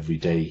in an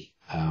everyday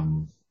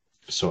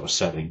sort of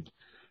setting.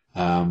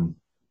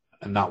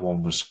 And that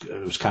one was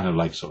kind of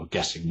like sort of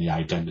guessing the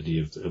identity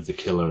of the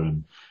killer,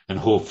 and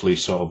hopefully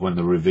sort of when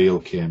the reveal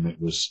came,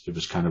 it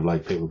was kind of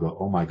like people go,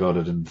 oh my God,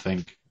 I didn't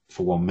think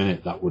for 1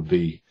 minute that would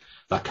be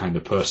that kind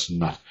of person,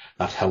 that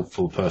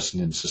helpful person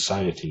in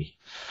society,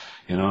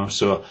 you know.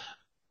 So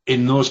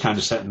in those kind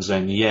of settings,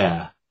 then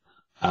yeah,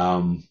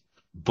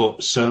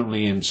 but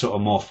certainly in sort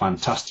of more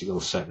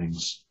fantastical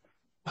settings,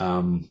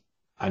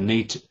 I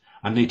need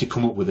to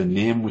come up with a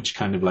name which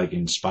kind of like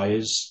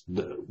inspires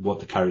what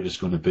the character is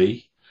going to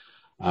be.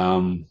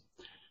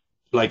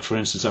 Like for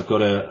instance, I've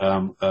got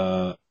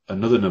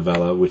another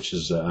novella which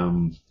is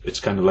it's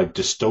kind of like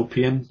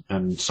dystopian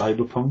and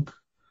cyberpunk,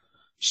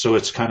 so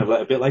it's kind of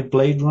like a bit like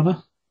Blade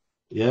Runner,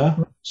 yeah,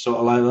 sort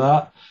of like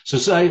that. So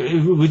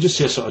we just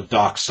say sort of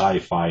dark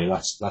sci-fi.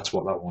 That's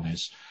what that one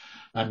is,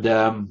 and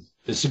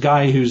it's a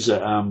guy who's he's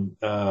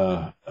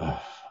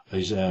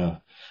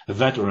a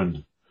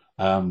veteran,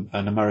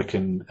 an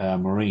American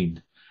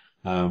Marine,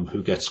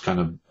 who gets kind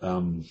of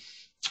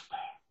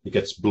he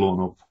gets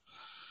blown up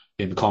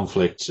in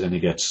conflict, and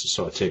he gets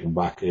sort of taken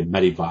back,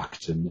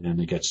 medevaced, and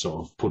he gets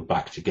sort of put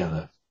back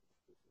together.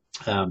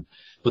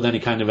 But then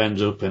he kind of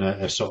ends up in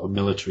a sort of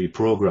military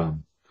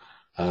program,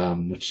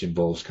 which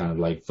involves kind of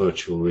like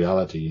virtual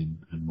reality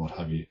and what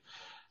have you.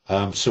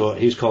 So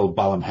he's called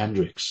Balam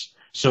Hendricks.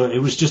 So it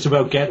was just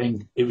about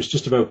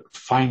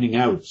finding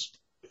out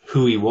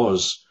who he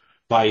was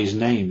by his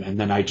name, and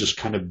then I just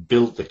kind of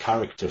built the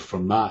character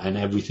from that and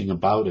everything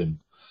about him.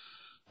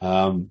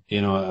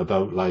 You know,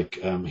 about like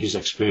his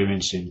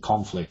experience in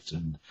conflict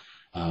and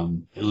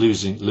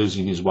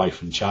losing his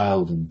wife and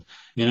child, and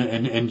you know,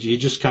 and you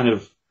just kind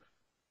of,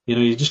 you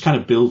know, you just kind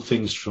of build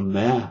things from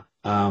there,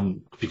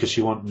 because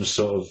you want to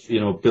sort of, you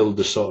know, build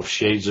the sort of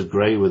shades of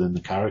grey within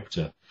the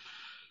character.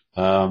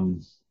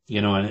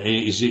 You know, and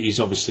he's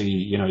obviously,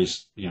 you know,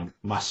 he's, you know,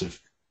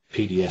 massive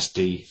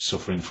PTSD,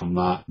 suffering from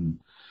that, and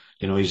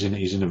you know, he's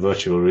in a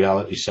virtual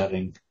reality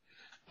setting.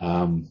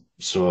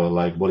 So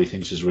like what he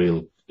thinks is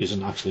real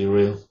isn't actually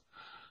real.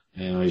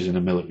 You know, he's in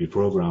a military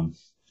program.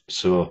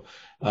 So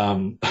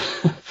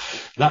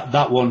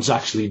that one's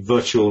actually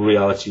virtual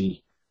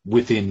reality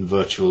within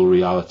virtual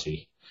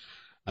reality.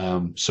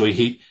 So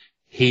he's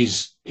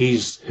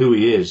who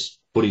he is,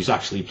 but he's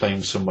actually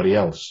playing somebody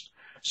else.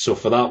 So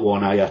for that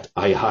one, I had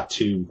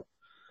to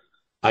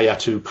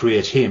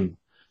create him,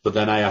 but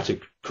then I had to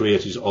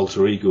create his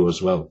alter ego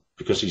as well,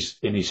 because he's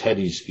in his head,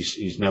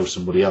 he's now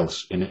somebody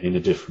else in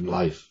a different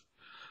life,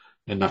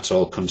 and that's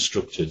all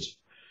constructed.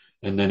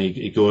 And then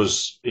he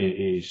goes,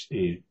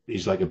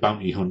 he's like a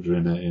bounty hunter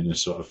in a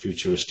sort of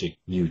futuristic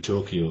new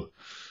Tokyo,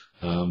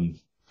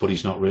 but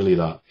he's not really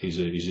that. He's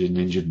an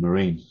injured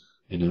Marine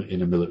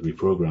in a military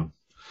program.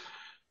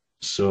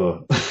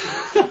 So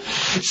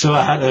so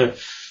I had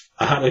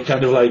to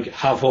kind of like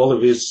have all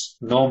of his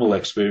normal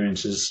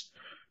experiences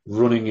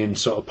running in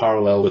sort of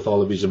parallel with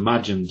all of his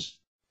imagined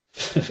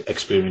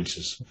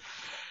experiences.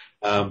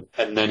 And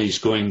then he's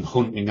going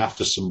hunting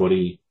after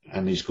somebody,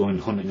 and he's going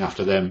hunting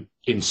after them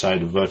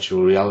inside of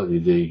virtual reality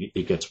that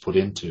he gets put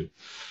into.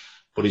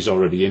 But he's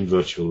already in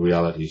virtual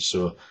reality.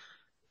 So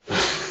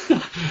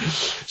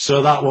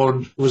so that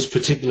one was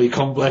particularly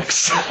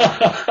complex.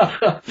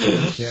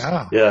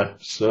 Yeah. Yeah.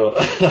 So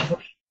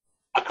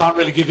I can't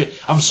really give you,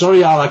 I'm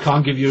sorry, Al, I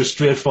can't give you a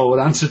straightforward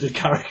answer to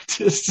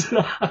characters.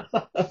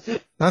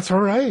 That's all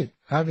right.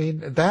 I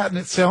mean, that in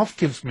itself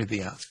gives me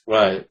the answer.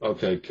 Right.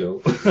 Okay, cool.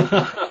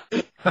 Got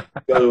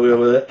away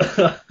with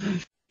it.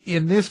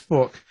 In this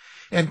book,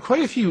 and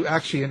quite a few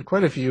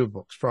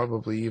books,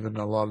 probably even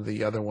a lot of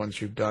the other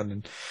ones you've done,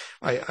 and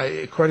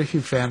I quite a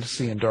few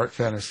fantasy and dark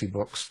fantasy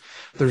books,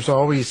 there's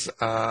always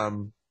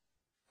kind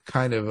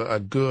of a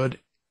good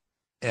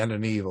and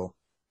an evil.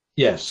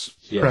 Yes.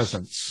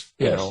 Presence.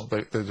 You yes. know,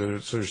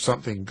 there's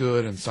something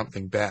good and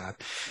something bad.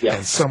 Yeah.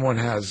 And someone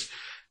has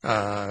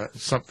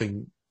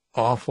something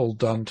awful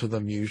done to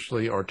them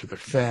usually, or to their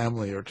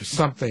family, or to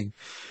something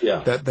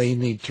that they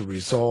need to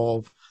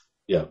resolve.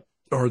 Yeah.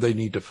 Or they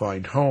need to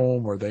find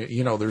home, or they,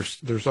 you know,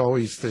 there's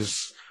always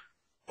this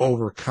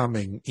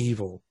overcoming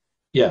evil.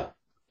 Yeah.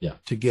 Yeah.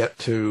 To get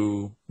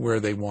to where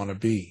they want to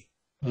be.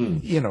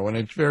 You know, in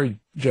a very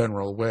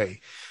general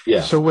way.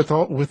 Yeah. So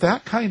with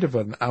that kind of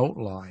an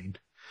outline,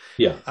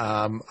 yeah,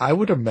 I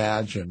would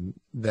imagine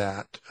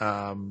that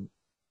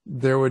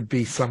there would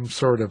be some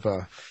sort of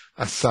a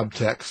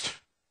subtext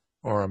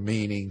or a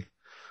meaning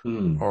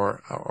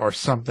or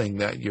something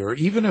that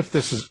even if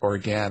this is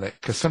organic,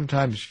 because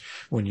sometimes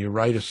when you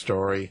write a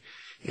story,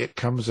 it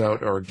comes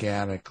out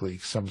organically,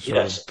 some sort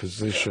of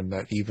position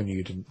that even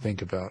you didn't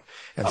think about.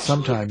 And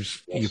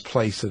sometimes you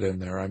place it in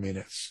there. I mean,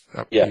 it's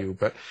up to you,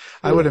 but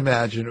I would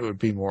imagine it would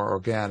be more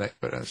organic,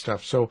 but and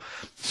stuff. So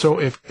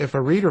if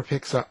a reader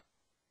picks up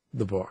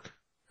the book,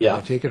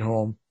 they take it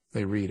home,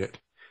 they read it.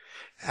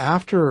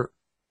 After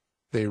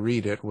they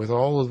read it, with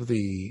all of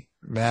the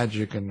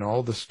magic and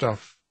all the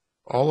stuff,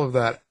 all of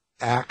that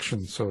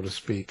action, so to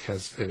speak,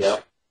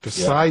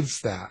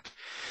 besides that,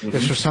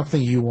 is there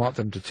something you want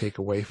them to take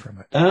away from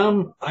it?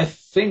 I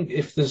think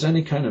if there's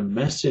any kind of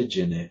message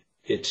in it,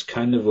 it's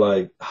kind of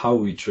like how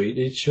we treat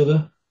each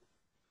other.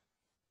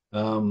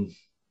 All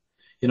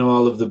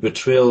of the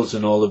betrayals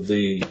and all of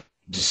the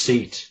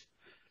deceit.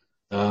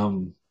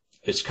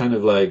 It's kind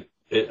of like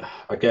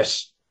I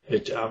guess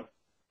it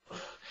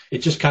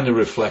just kind of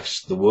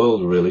reflects the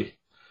world, really.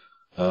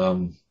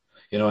 And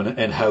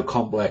how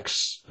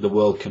complex the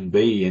world can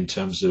be in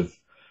terms of,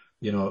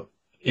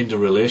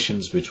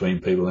 interrelations between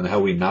people and how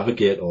we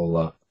navigate all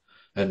that,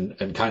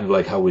 and kind of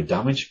like how we're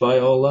damaged by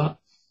all that,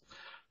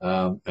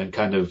 and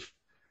kind of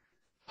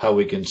how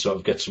we can sort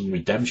of get some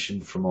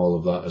redemption from all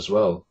of that as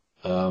well.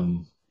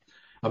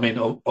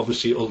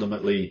 Obviously,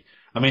 ultimately,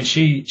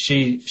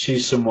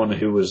 she's someone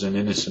who was an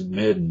innocent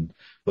maiden,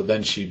 but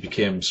then she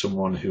became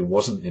someone who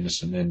wasn't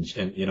innocent, and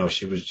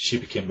she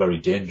became very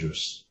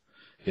dangerous,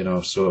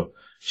 so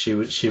she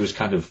was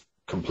kind of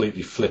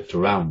completely flipped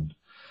around.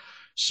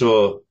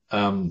 So,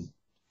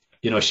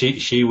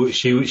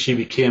 she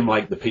became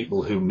like the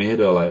people who made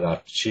her like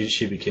that.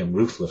 She became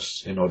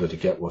ruthless in order to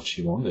get what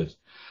she wanted,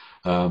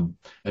 and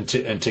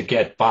to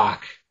get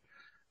back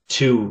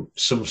to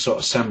some sort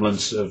of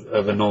semblance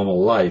of a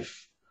normal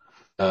life,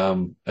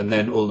 and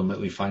then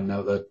ultimately find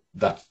out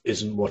that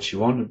isn't what she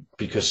wanted,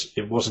 because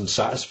it wasn't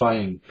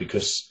satisfying,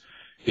 because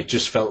it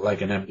just felt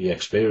like an empty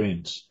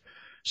experience.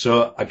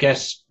 So I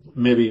guess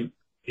maybe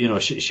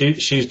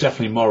she's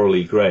definitely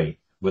morally grey,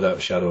 without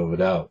a shadow of a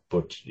doubt.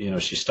 But,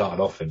 she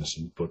started off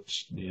innocent, but,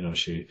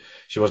 she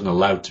wasn't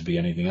allowed to be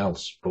anything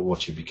else but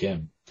what she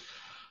became.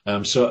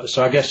 So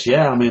I guess,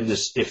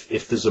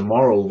 if there's a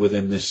moral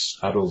within this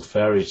adult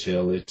fairy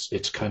tale,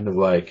 it's kind of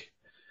like,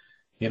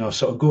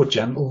 sort of go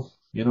gentle,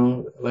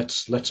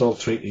 let's all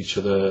treat each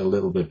other a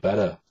little bit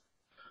better.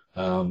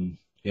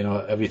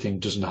 Everything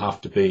doesn't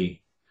have to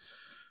be,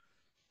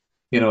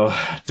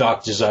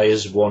 dark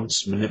desires,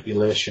 wants,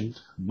 manipulation,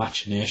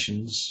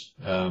 machinations,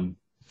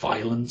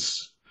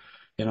 violence.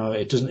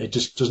 It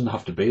just doesn't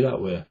have to be that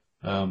way.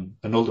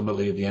 And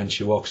ultimately, at the end,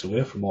 she walks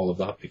away from all of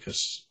that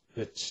because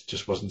it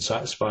just wasn't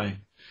satisfying.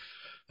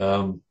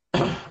 And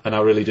I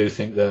really do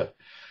think that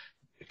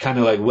kind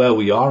of like where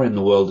we are in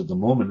the world at the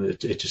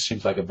moment, it just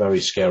seems like a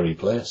very scary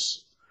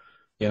place.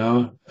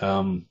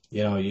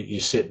 You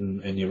sit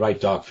and you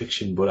write dark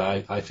fiction, but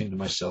I think to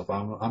myself,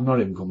 I'm not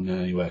even coming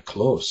anywhere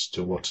close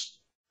to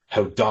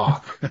how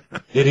dark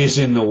it is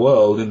in the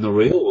world, in the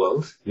real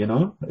world.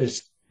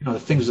 It's the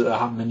things that are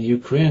happening in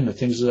Ukraine, the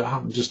things that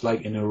happen just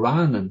like in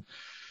Iran, and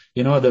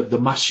the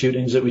mass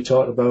shootings that we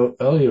talked about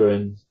earlier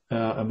in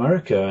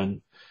America,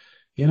 and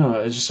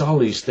it's just all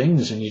these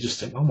things, and you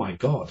just think, oh my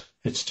God,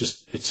 it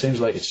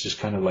seems like it's just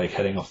kind of like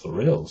heading off the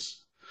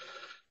rails.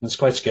 And it's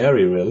quite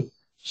scary, really.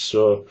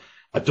 So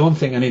I don't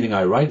think anything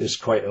I write is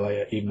quite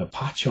like even a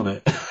patch on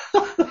it.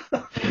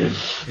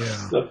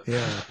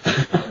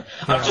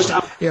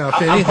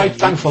 I'm quite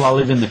thankful I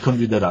live in the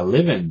country that I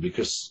live in,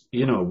 because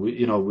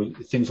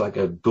things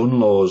like gun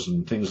laws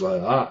and things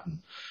like that, and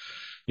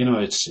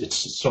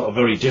it's sort of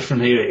very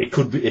different here. It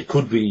could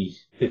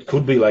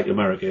be like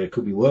America. It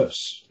could be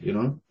worse,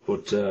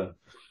 But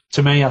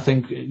to me, I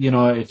think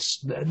I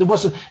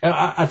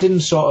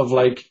didn't sort of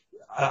like.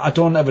 I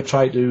don't ever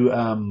try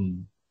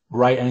to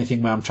write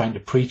anything where I'm trying to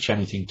preach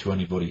anything to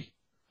anybody.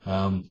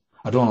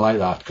 I don't like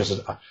that,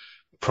 because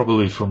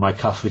probably from my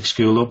Catholic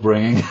school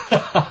upbringing,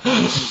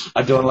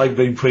 I don't like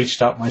being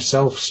preached at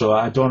myself, so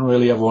I don't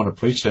really ever want to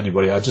preach to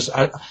anybody. I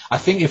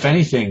think if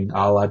anything,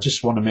 I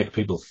just want to make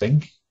people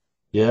think.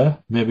 Yeah,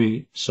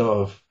 maybe sort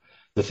of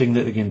the thing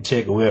that they can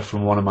take away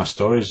from one of my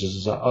stories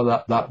is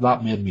that,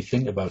 that made me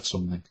think about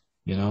something.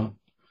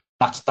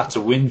 That's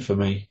a win for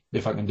me.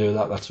 If I can do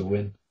that, that's a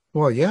win.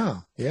 Well,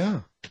 yeah,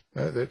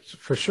 that's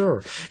for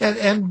sure.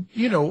 And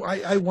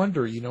I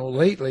wonder,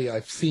 lately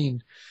I've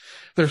seen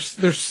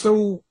there's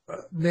so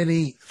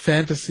many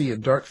fantasy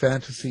and dark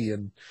fantasy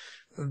and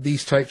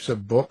these types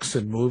of books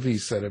and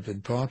movies that have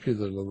been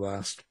popular the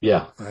last,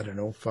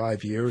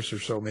 5 years or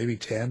so, maybe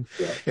 10.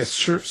 Yeah. It's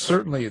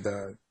certainly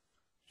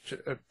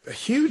a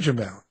huge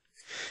amount.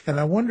 And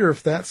I wonder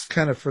if that's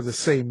kind of for the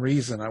same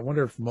reason. I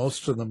wonder if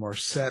most of them are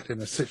set in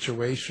a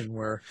situation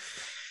where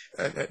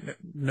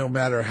no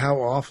matter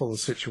how awful the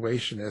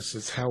situation is,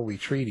 it's how we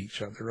treat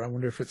each other. I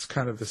wonder if it's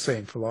kind of the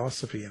same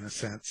philosophy in a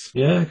sense.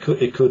 Yeah,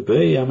 it could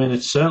be. I mean,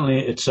 it's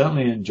certainly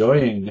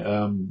enjoying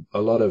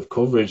a lot of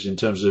coverage in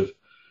terms of,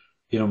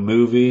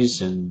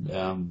 movies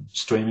and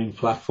streaming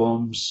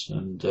platforms,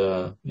 and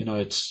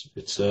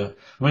it's I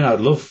mean,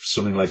 I'd love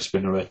something like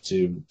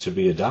Spinneret to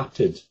be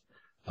adapted.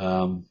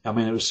 I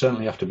mean, it would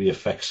certainly have to be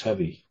effects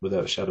heavy,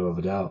 without a shadow of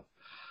a doubt.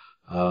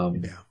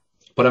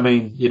 But I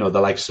mean, the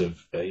likes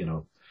of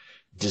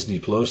Disney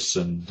Plus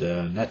and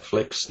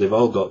Netflix, they've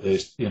all got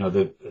this.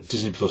 The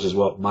Disney Plus is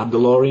what,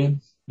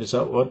 Mandalorian? Is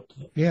that what?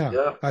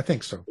 Yeah. I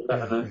think so.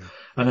 And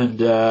then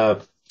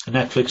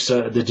Netflix,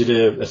 they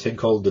did a thing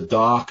called The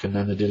Dark, and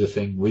then they did a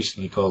thing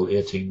recently called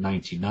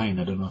 1899.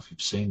 I don't know if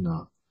you've seen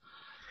that.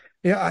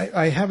 Yeah,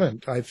 I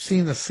haven't. I've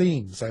seen the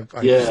scenes. I've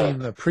seen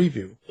the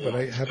preview, but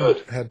I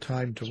haven't had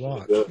time to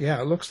watch.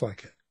 Yeah, it looks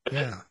like it.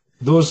 Yeah.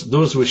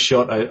 Those were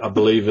shot, I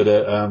believe, at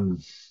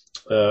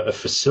a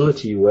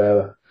facility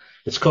where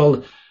it's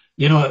called,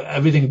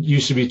 everything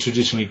used to be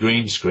traditionally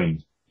green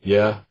screen.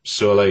 Yeah.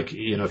 So like,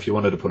 if you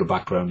wanted to put a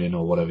background in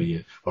or whatever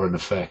or an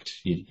effect,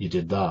 you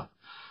did that.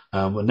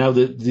 But now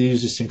they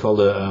use this thing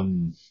called a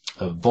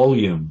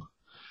volume.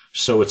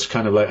 So it's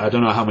kind of like, I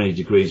don't know how many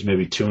degrees,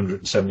 maybe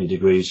 270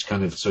 degrees,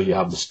 kind of, so you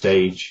have the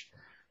stage,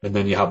 and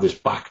then you have this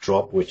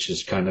backdrop, which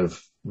is kind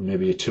of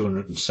maybe a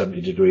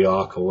 270 degree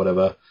arc or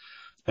whatever.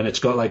 And it's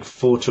got like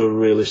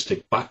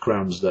photorealistic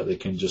backgrounds that they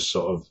can just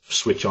sort of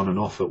switch on and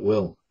off at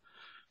will.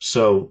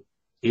 So,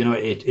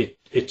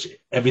 it's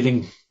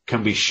everything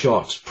can be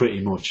shot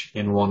pretty much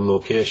in one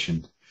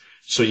location.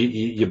 So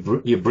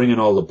you're bringing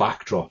all the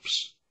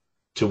backdrops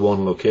to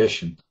one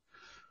location.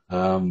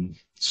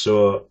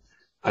 So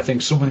I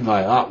think something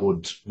like that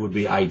would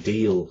be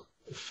ideal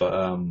for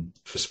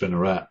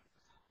Spinneret.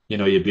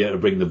 You'd be able to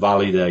bring the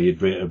valley there, you'd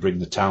be able to bring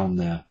the town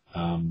there,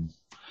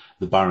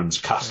 the Baron's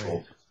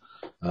castle,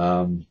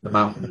 the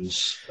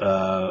mountains,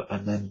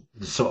 and then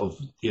the sort of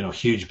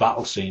huge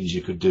battle scenes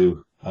you could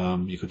do.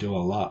 You could do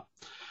all that.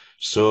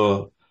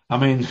 So I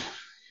mean,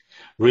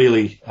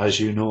 really, as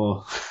you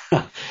know,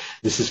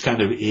 this is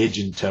kind of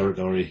agent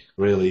territory,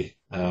 really,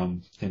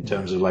 in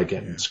terms of like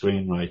getting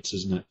screen rights,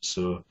 isn't it?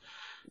 So.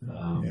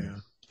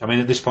 I mean,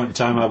 at this point in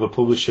time, I have a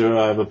publisher,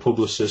 I have a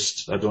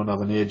publicist, I don't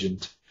have an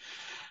agent.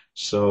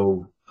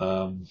 So,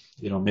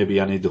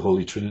 maybe I need the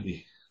Holy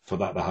Trinity for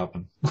that to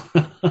happen.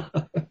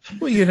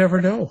 Well, you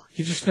never know.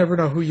 You just never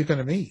know who you're going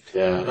to meet.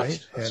 Yeah,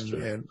 right? That's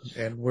true.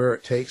 And where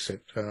it takes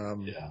it. But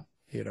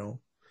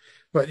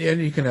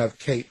you can have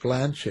Cate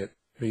Blanchett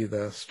be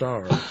the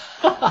star.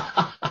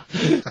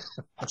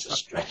 That's a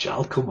stretch,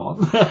 Al. Come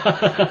on.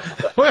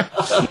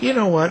 Well, you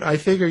know what? I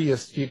figure you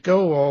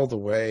go all the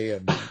way,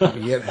 and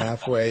you get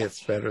halfway,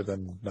 it's better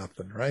than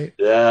nothing, right?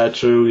 Yeah,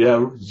 true.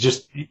 Yeah,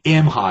 just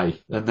aim high,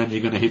 and then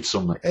you're going to hit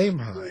something. Aim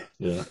high.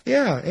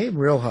 Yeah, aim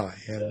real high,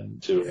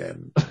 and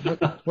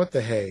what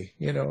the hey?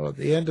 At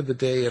the end of the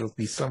day, it'll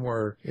be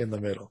somewhere in the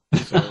middle.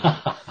 So.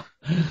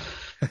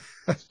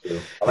 I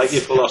like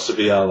your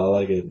philosophy, Al. I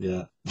like it.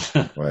 Yeah.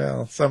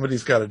 Well,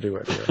 somebody's got to do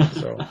it here.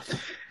 So,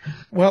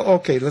 well,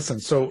 okay. Listen.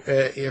 So,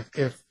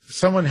 if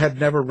someone had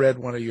never read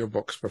one of your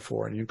books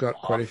before, and you've got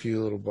quite a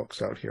few little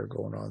books out here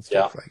going on,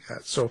 stuff like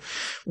that. So,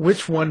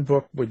 which one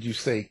book would you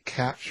say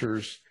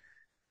captures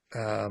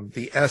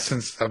the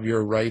essence of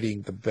your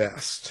writing the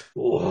best?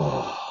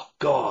 Oh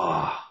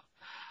God.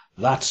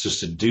 That's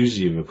just a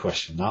doozy of a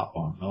question, that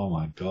one. Oh,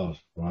 my God.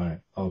 Right.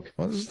 Okay.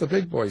 Well, this is the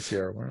big boys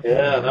here.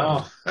 Yeah,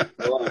 no.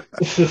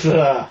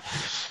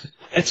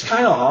 It's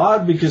kind of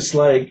hard because,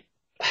 okay,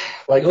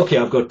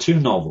 I've got two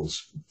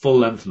novels,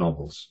 full-length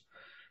novels,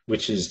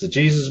 which is The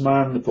Jesus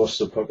Man, The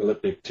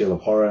Post-Apocalyptic Tale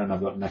of Horror, and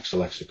I've got Next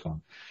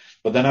Lexicon.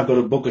 But then I've got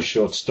a book of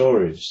short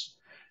stories.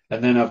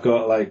 And then I've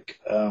got,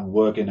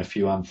 work in a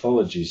few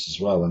anthologies as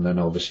well. And then,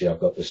 obviously,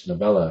 I've got this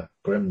novella,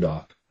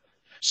 Grimdark.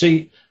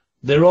 See,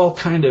 they're all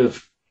kind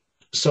of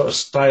sort of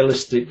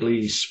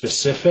stylistically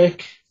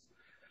specific,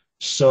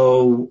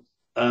 so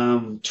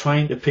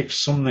trying to pick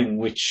something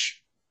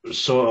which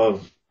sort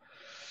of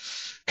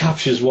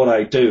captures what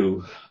I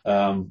do,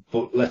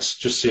 but let's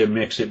just say it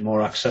makes it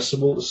more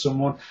accessible to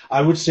someone.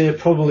 I would say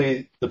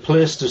probably the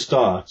place to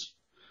start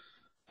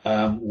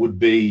would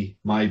be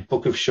my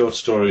book of short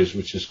stories,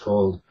 which is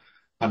called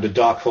And a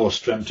Dark Horse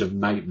Dreamt of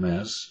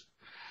Nightmares.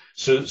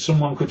 So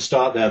someone could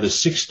start there. There's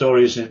 6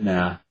 stories in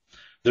there.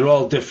 They're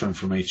all different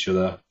from each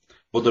other,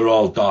 but they're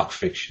all dark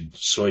fiction.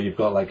 So you've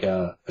got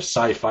a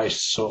sci-fi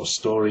sort of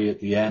story at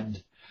the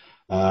end.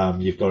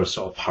 You've got a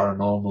sort of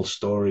paranormal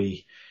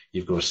story.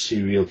 You've got a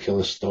serial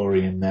killer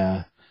story in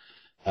there.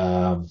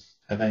 And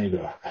then you've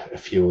got a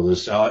few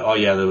others.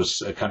 There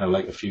was kind of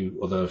a few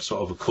other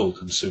sort of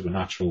occult and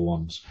supernatural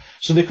ones.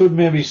 So they could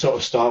maybe sort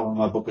of start with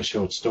my book of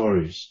short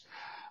stories.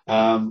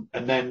 And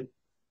then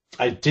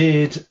I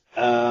did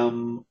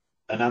an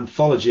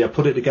anthology. I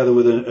put it together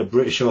with a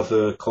British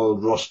author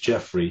called Ross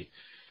Jeffrey.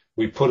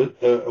 We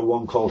put a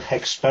one called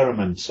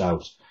Hexperiments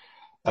out,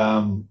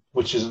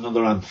 which is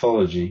another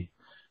anthology.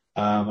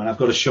 And I've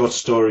got a short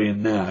story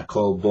in there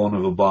called Born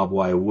of a Barbed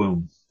Wire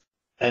Womb.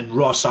 And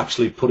Ross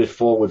actually put it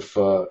forward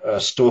for a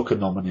Stoker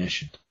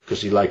nomination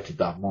because he liked it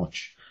that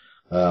much.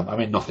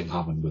 Nothing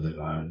happened with it.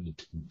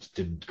 It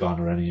didn't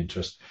garner any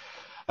interest.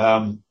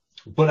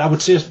 But I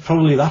would say it's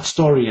probably that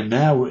story in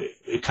there.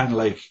 It kind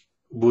of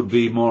would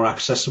be more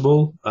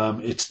accessible.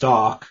 It's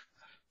dark,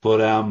 but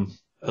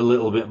a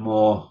little bit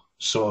more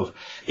sort of.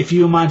 If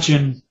you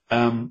imagine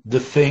The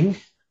Thing,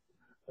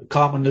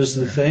 Carpenter's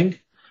The Thing,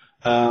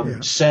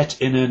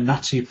 set in a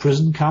Nazi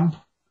prison camp,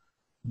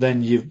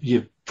 then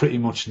you're pretty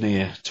much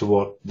near to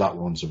what that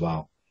one's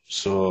about.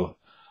 So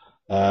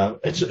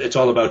it's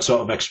all about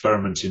sort of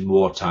experiments in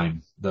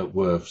wartime that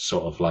were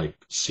sort of like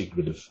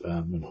secretive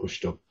and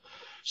hushed up.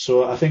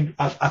 So I think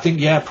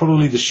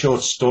probably the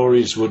short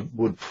stories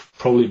would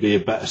probably be a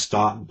better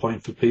starting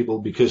point for people,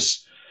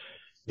 because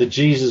the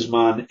Jesus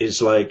Man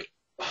is like,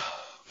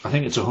 I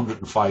think it's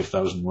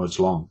 105,000 words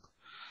long,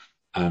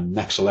 and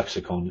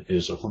Nexalexicon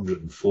is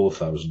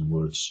 104,000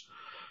 words.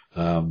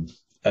 And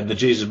the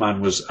Jesus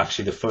Man was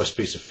actually the first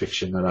piece of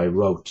fiction that I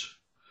wrote.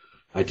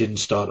 I didn't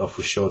start off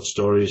with short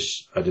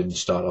stories. I didn't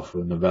start off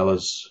with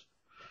novellas,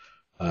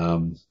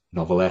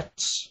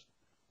 novelettes.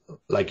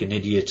 Like an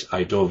idiot,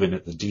 I dove in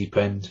at the deep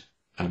end,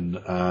 and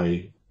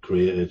I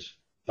created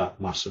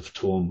that massive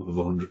tome of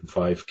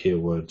 105k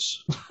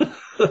words.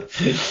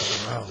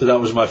 Wow. So that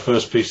was my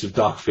first piece of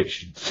dark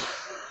fiction.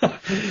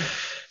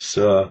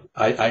 So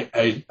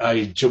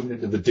I jumped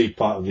into the deep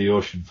part of the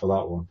ocean for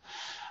that one.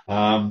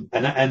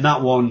 And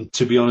that one,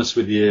 to be honest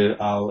with you,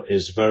 Al,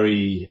 is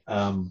very,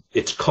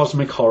 it's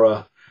cosmic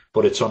horror,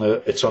 but it's on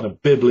a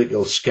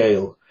biblical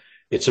scale.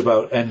 It's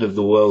about end of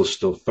the world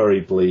stuff, very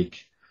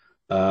bleak.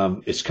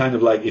 It's kind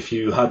of like if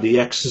you had The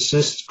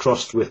Exorcist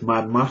crossed with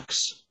Mad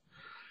Max,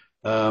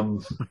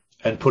 and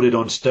put it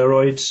on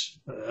steroids.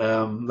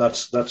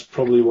 That's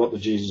probably what the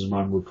Jesus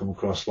Man would come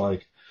across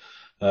like.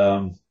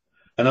 And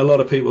a lot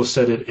of people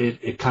said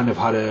it kind of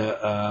had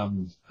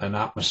an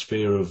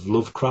atmosphere of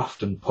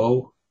Lovecraft and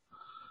Poe.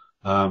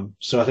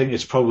 So I think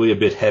it's probably a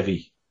bit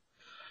heavy.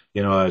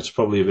 It's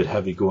probably a bit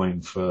heavy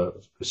going for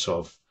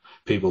sort of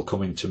people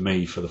coming to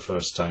me for the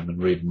first time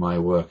and reading my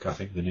work. I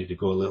think they need to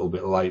go a little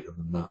bit lighter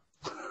than that.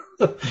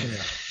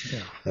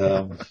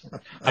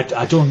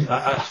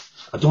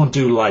 I don't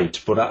do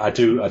light, but I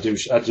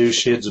do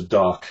shades of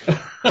dark.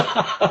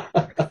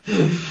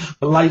 The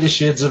lighter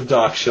shades of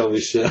dark, shall we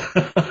say?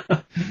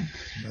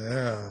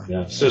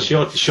 Yeah. So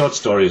short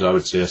stories, I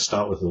would say.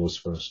 Start with those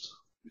first.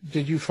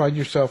 Did you find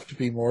yourself to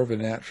be more of a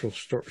natural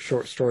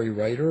short story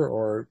writer,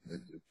 or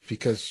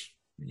because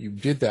you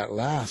did that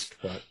last?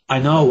 But I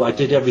know I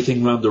did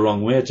everything round the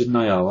wrong way, didn't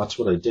I, Al? That's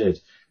what I did.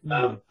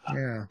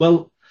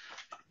 Well,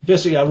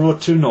 basically, I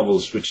wrote 2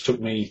 novels, which took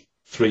me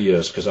 3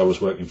 years because I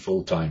was working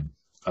full time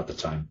at the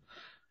time.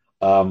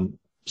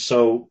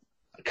 So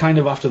kind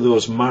of after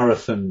those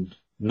marathon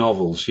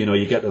novels,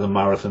 you get to the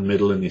marathon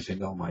middle and you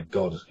think, oh my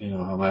God,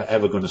 am I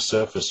ever going to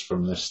surface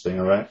from this thing?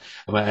 All right.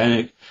 Am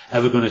I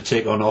ever going to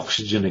take on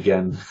oxygen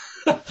again?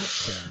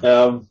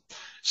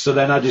 So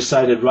then I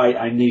decided, right,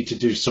 I need to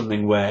do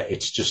something where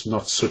it's just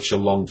not such a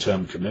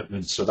long-term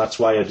commitment. So that's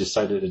why I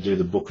decided to do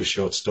the book of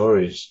short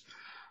stories.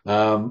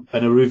 And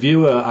a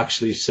reviewer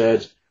actually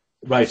said,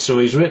 right, so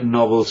he's written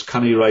novels,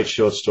 can he write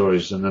short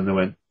stories? And then they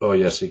went, oh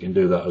yes, he can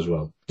do that as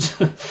well.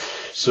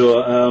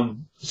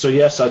 So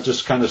yes, I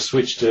just kind of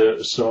switched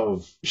to sort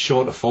of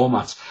shorter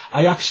formats.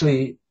 I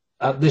actually,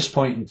 at this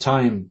point in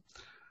time,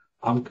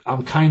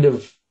 I'm kind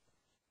of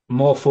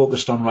more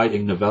focused on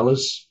writing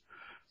novellas,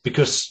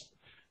 because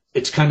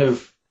it's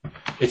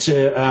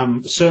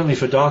certainly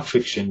for dark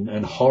fiction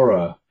and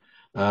horror.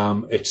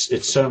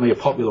 It's certainly a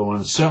popular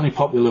one. It's certainly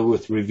popular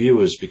with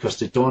reviewers because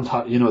they don't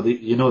have,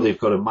 they've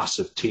got a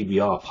massive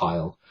TBR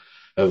pile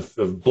of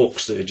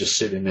books that are just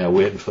sitting there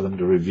waiting for them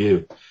to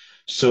review.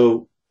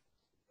 So,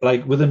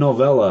 like with a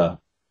novella,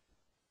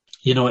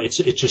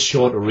 it's a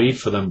shorter read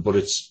for them, but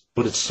it's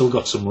still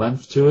got some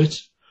length to it.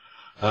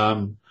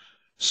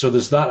 So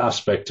there's that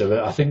aspect of it.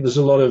 I think there's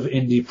a lot of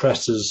indie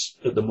presses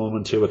at the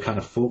moment who are kind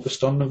of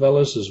focused on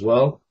novellas as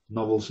well,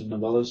 novels and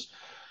novellas.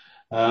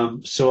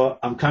 So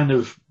I'm kind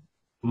of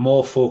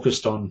more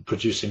focused on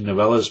producing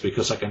novellas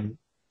because I can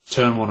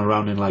turn one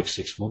around in like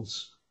 6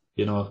 months,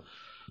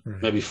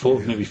 maybe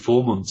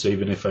 4 months,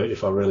 even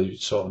if I really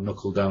sort of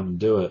knuckle down and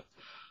do it.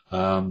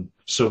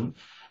 So,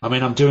 I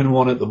mean, I'm doing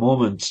one at the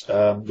moment,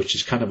 which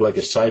is kind of like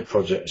a side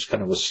project. It's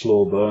kind of a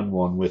slow burn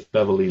one with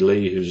Beverly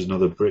Lee, who's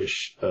another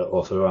British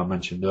author I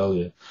mentioned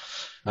earlier.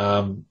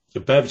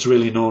 Bev's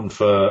really known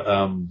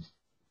for,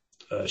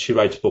 she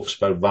writes books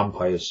about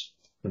vampires,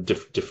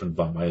 different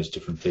vampires,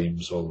 different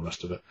themes, all the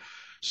rest of it.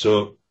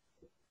 So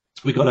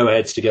we got our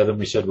heads together and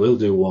we said, we'll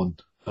do one.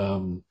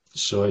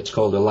 So it's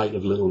called A Light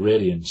of Little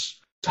Radiance.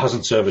 It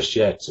hasn't serviced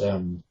yet.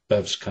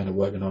 Bev's kind of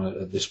working on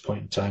it at this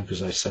point in time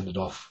because I sent it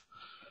off.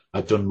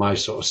 I'd done my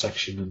sort of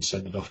section and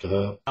sent it off to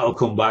her. I'll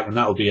come back and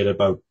that'll be at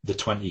about the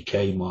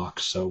 20k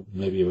mark, so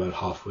maybe about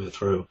halfway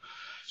through.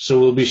 So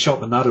we'll be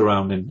shopping that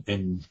around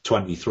in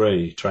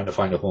 23, trying to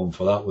find a home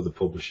for that with a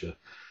publisher.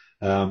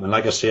 And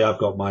like I say, I've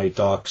got my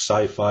dark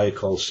sci-fi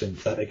called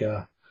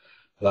Synthetica.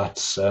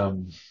 That's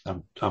I'm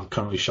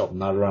currently shopping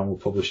that around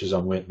with publishers.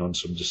 I'm waiting on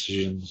some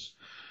decisions.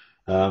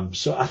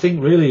 So I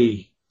think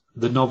really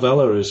the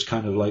novella is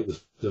kind of like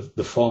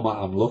the format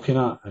I'm looking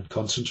at and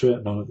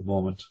concentrating on at the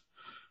moment.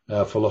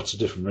 For lots of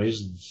different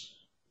reasons.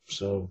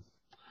 So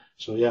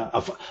So yeah,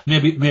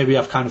 maybe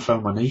I've kind of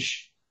found my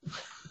niche.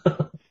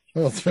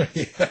 Well,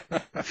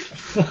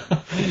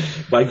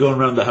 by going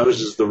around the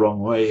houses the wrong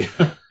way.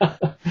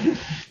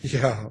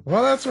 Yeah,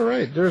 well, that's all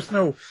right. There's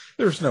no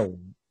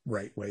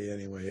right way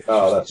anyway.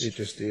 It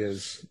just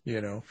is,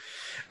 you know.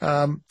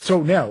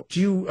 So now, do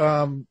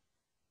you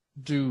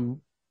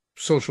do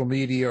social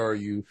media? Are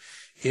you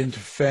into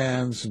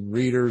fans and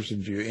readers,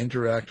 and do you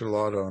interact a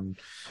lot on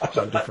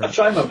different... I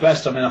try my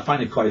best. I mean, I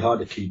find it quite hard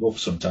to keep up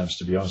sometimes,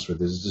 to be honest with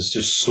you. There's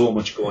just so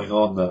much going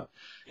on that,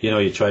 you know,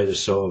 you try to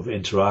sort of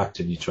interact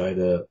and you try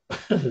to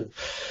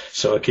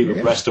sort of keep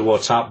abreast of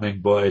what's happening,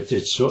 but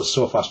it's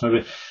so fast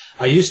moving.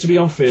 I used to be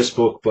on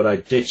Facebook, but I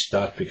ditched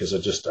that because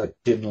I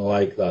didn't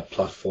like that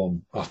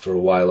platform after a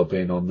while of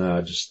being on there.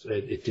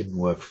 It didn't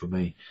work for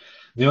me.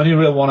 The only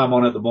real one I'm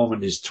on at the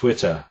moment is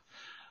Twitter.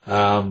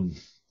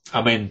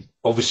 I mean,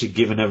 obviously,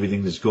 given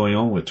everything that's going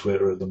on with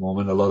Twitter at the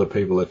moment, a lot of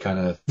people are kind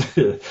of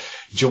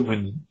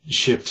jumping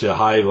ship to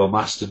Hive or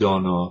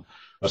Mastodon or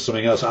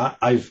something else.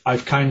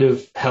 I've kind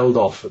of held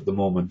off at the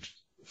moment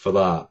for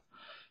that.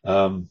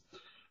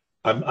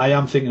 I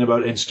am thinking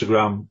about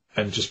Instagram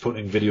and just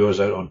putting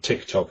videos out on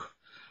TikTok.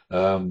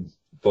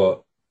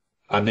 But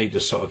I need to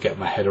sort of get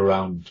my head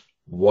around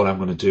what I'm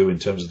going to do in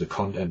terms of the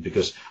content,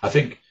 because I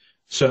think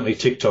certainly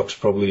TikTok's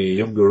probably a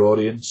younger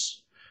audience.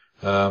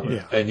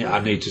 And I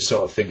need to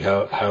sort of think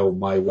how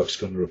my work's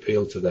going to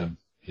appeal to them,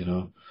 you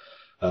know.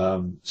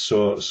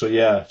 So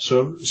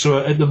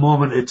at the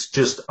moment it's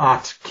just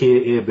at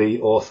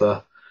KAB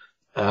author,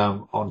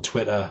 on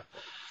Twitter.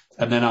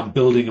 And then I'm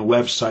building a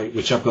website,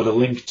 which I've got a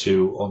link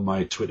to on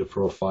my Twitter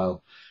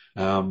profile.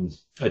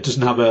 It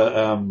doesn't have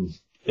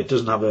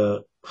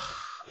a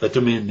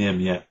domain name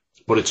yet,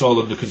 but it's all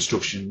under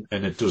construction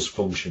and it does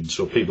function.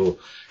 So people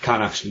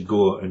can actually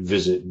go and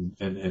visit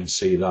and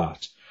see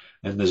that.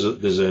 And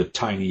there's a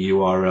tiny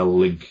URL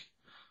link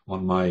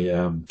on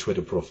my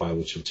Twitter profile,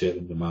 which will take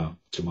them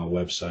to my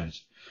website.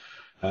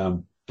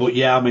 But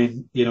yeah, I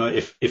mean, you know,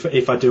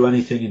 if I do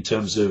anything in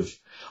terms of,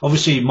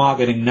 obviously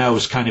marketing now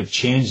has kind of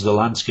changed, the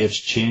landscape's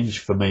changed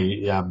for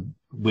me,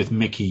 with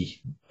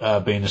Mickey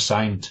being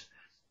assigned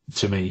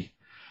to me.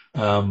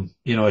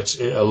 You know,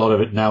 a lot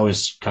of it now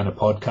is kind of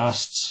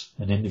podcasts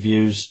and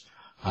interviews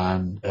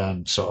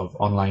and sort of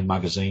online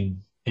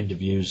magazine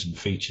interviews and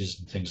features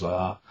and things like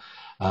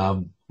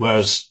that.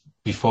 Whereas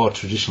before,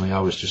 traditionally, I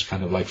was just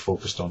kind of like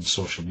focused on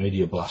social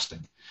media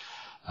blasting.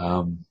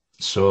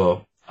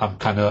 So I'm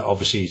kind of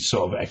obviously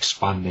sort of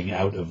expanding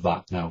out of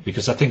that now,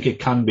 because I think it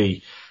can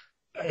be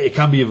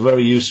a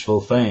very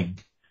useful thing.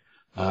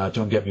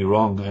 Don't get me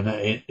wrong. And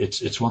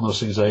it's one of those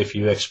things that if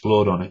you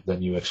explode on it,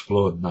 then you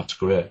explode, and that's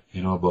great,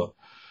 you know, but,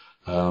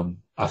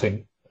 I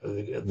think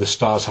the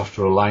stars have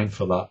to align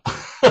for that.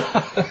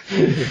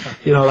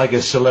 You know, like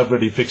a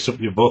celebrity picks up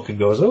your book and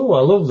goes, "Oh,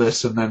 I love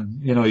this," and then,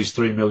 you know, his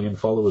 3 million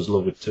followers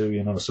love it too.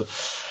 You know, so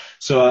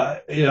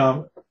you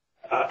know,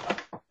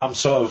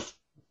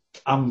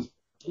 I'm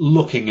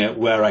looking at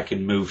where I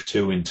can move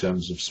to in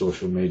terms of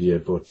social media,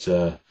 but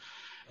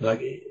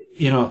like,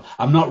 you know,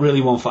 I'm not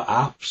really one for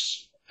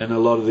apps, and a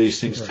lot of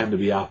these things tend to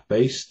be app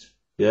based.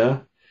 Yeah.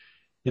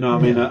 You know, I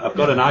mean, I've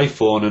got an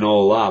iPhone and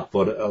all that,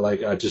 but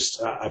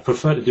I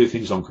prefer to do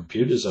things on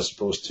computers as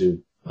opposed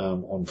to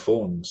on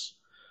phones.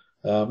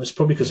 It's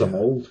probably because I'm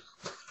old.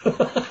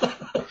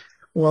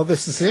 Well,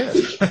 this is it.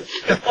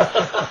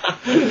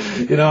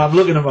 You know, I'm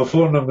looking at my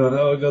phone and I'm going,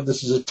 "Oh God,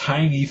 this is a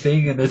tiny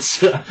thing, and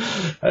it's, you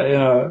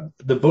know,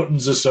 the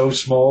buttons are so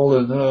small,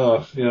 and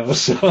you know,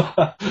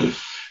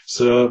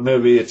 so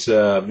maybe it's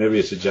a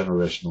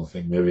generational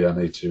thing. Maybe I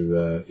need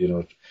to, you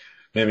know,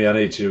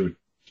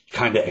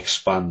 kind of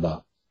expand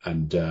that."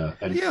 And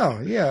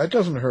yeah, it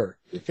doesn't hurt.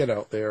 Get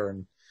out there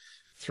and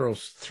throw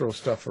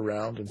stuff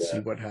around and see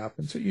what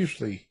happens.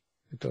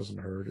 It doesn't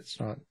hurt. It's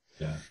not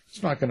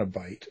going to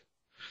bite.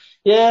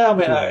 Yeah, I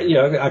mean,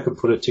 I could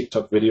put a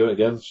TikTok video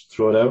again,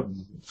 throw it out,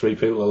 and 3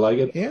 people will like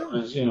it.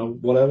 Yeah, you know,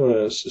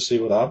 whatever, see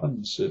what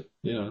happens.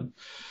 You know,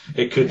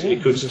 it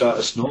could start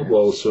a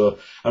snowball. So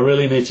I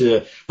really need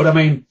to. But I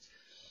mean,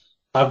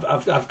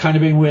 I've kind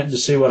of been waiting to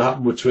see what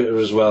happened with Twitter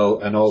as well,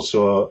 and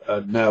also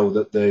now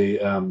that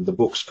the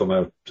books come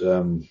out,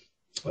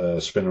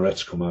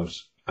 Spinnerettes come out,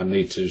 I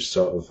need to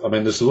sort of. I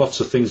mean, there's lots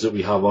of things that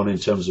we have on in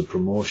terms of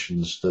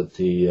promotions that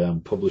the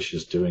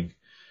publisher's doing,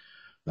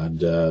 and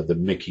that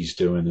Mickey's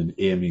doing and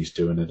Amy's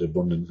doing at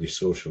Abundantly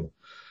Social.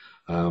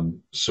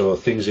 So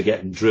things are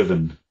getting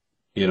driven,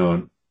 you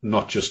know,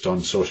 not just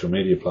on social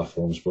media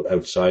platforms, but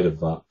outside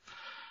of that.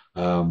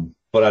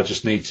 But I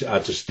just need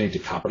to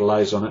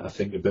capitalize on it, I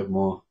think, a bit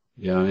more.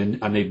 You know,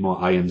 I need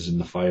more irons in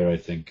the fire, I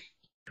think.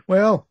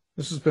 Well,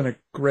 this has been a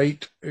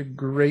great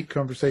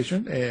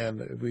conversation,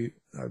 and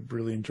I've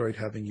really enjoyed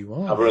having you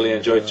on. I've really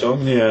enjoyed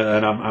talking to you,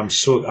 and I'm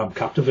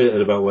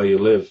captivated about where you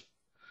live.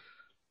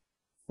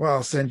 Well,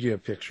 I'll send you a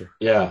picture.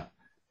 Yeah,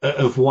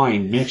 of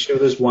wine. Make sure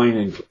there's wine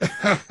in.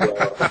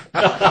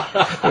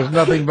 There's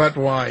nothing but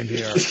wine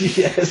here.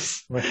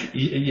 Yes.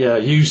 Yeah,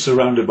 you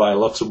surrounded by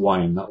lots of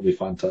wine. That would be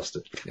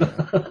fantastic.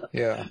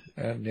 Yeah.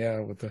 And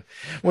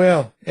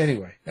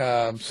anyway,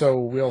 so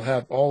we'll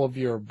have all of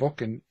your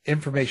book and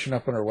information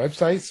up on our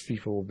websites.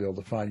 People will be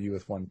able to find you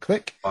with one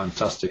click.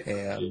 Fantastic.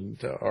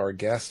 And our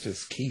guest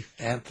is Keith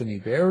Anthony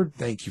Baird.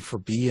 Thank you for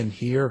being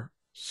here,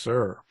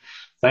 sir.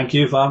 Thank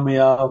you for having me,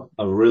 Al.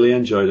 I really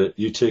enjoyed it.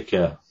 You take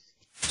care.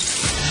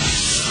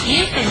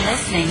 You've been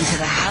listening to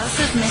the House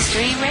of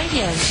Mystery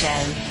radio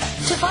show.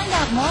 To find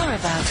out more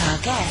about our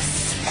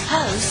guests,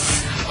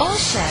 hosts, or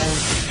show,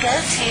 go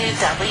to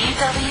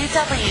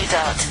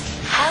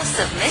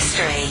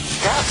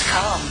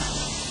www.houseofmystery.com.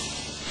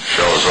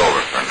 Show's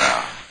over for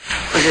now.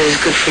 Was it as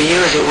good for you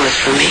as it was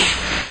for me?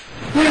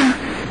 Well,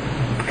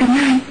 good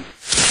night.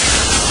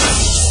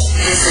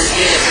 This has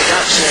been a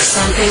production of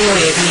Something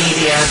Weird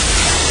Media.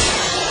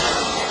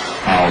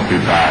 I'll be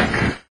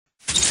back.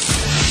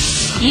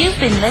 You've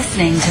been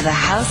listening to the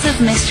House of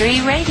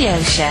Mystery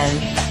radio show.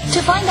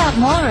 To find out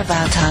more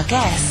about our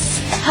guests,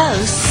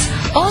 hosts,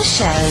 or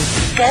show,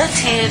 go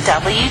to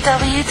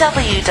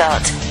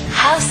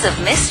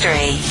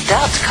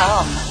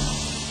www.houseofmystery.com.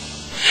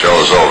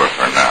 Show's over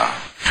for now.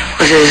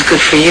 Was it as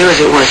good for you as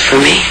it was for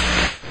me?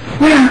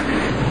 Well,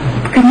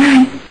 good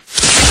night.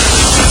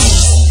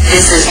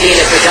 This has been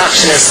a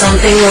production of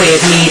Something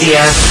Weird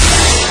Media.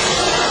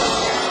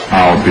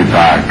 I'll be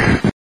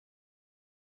back.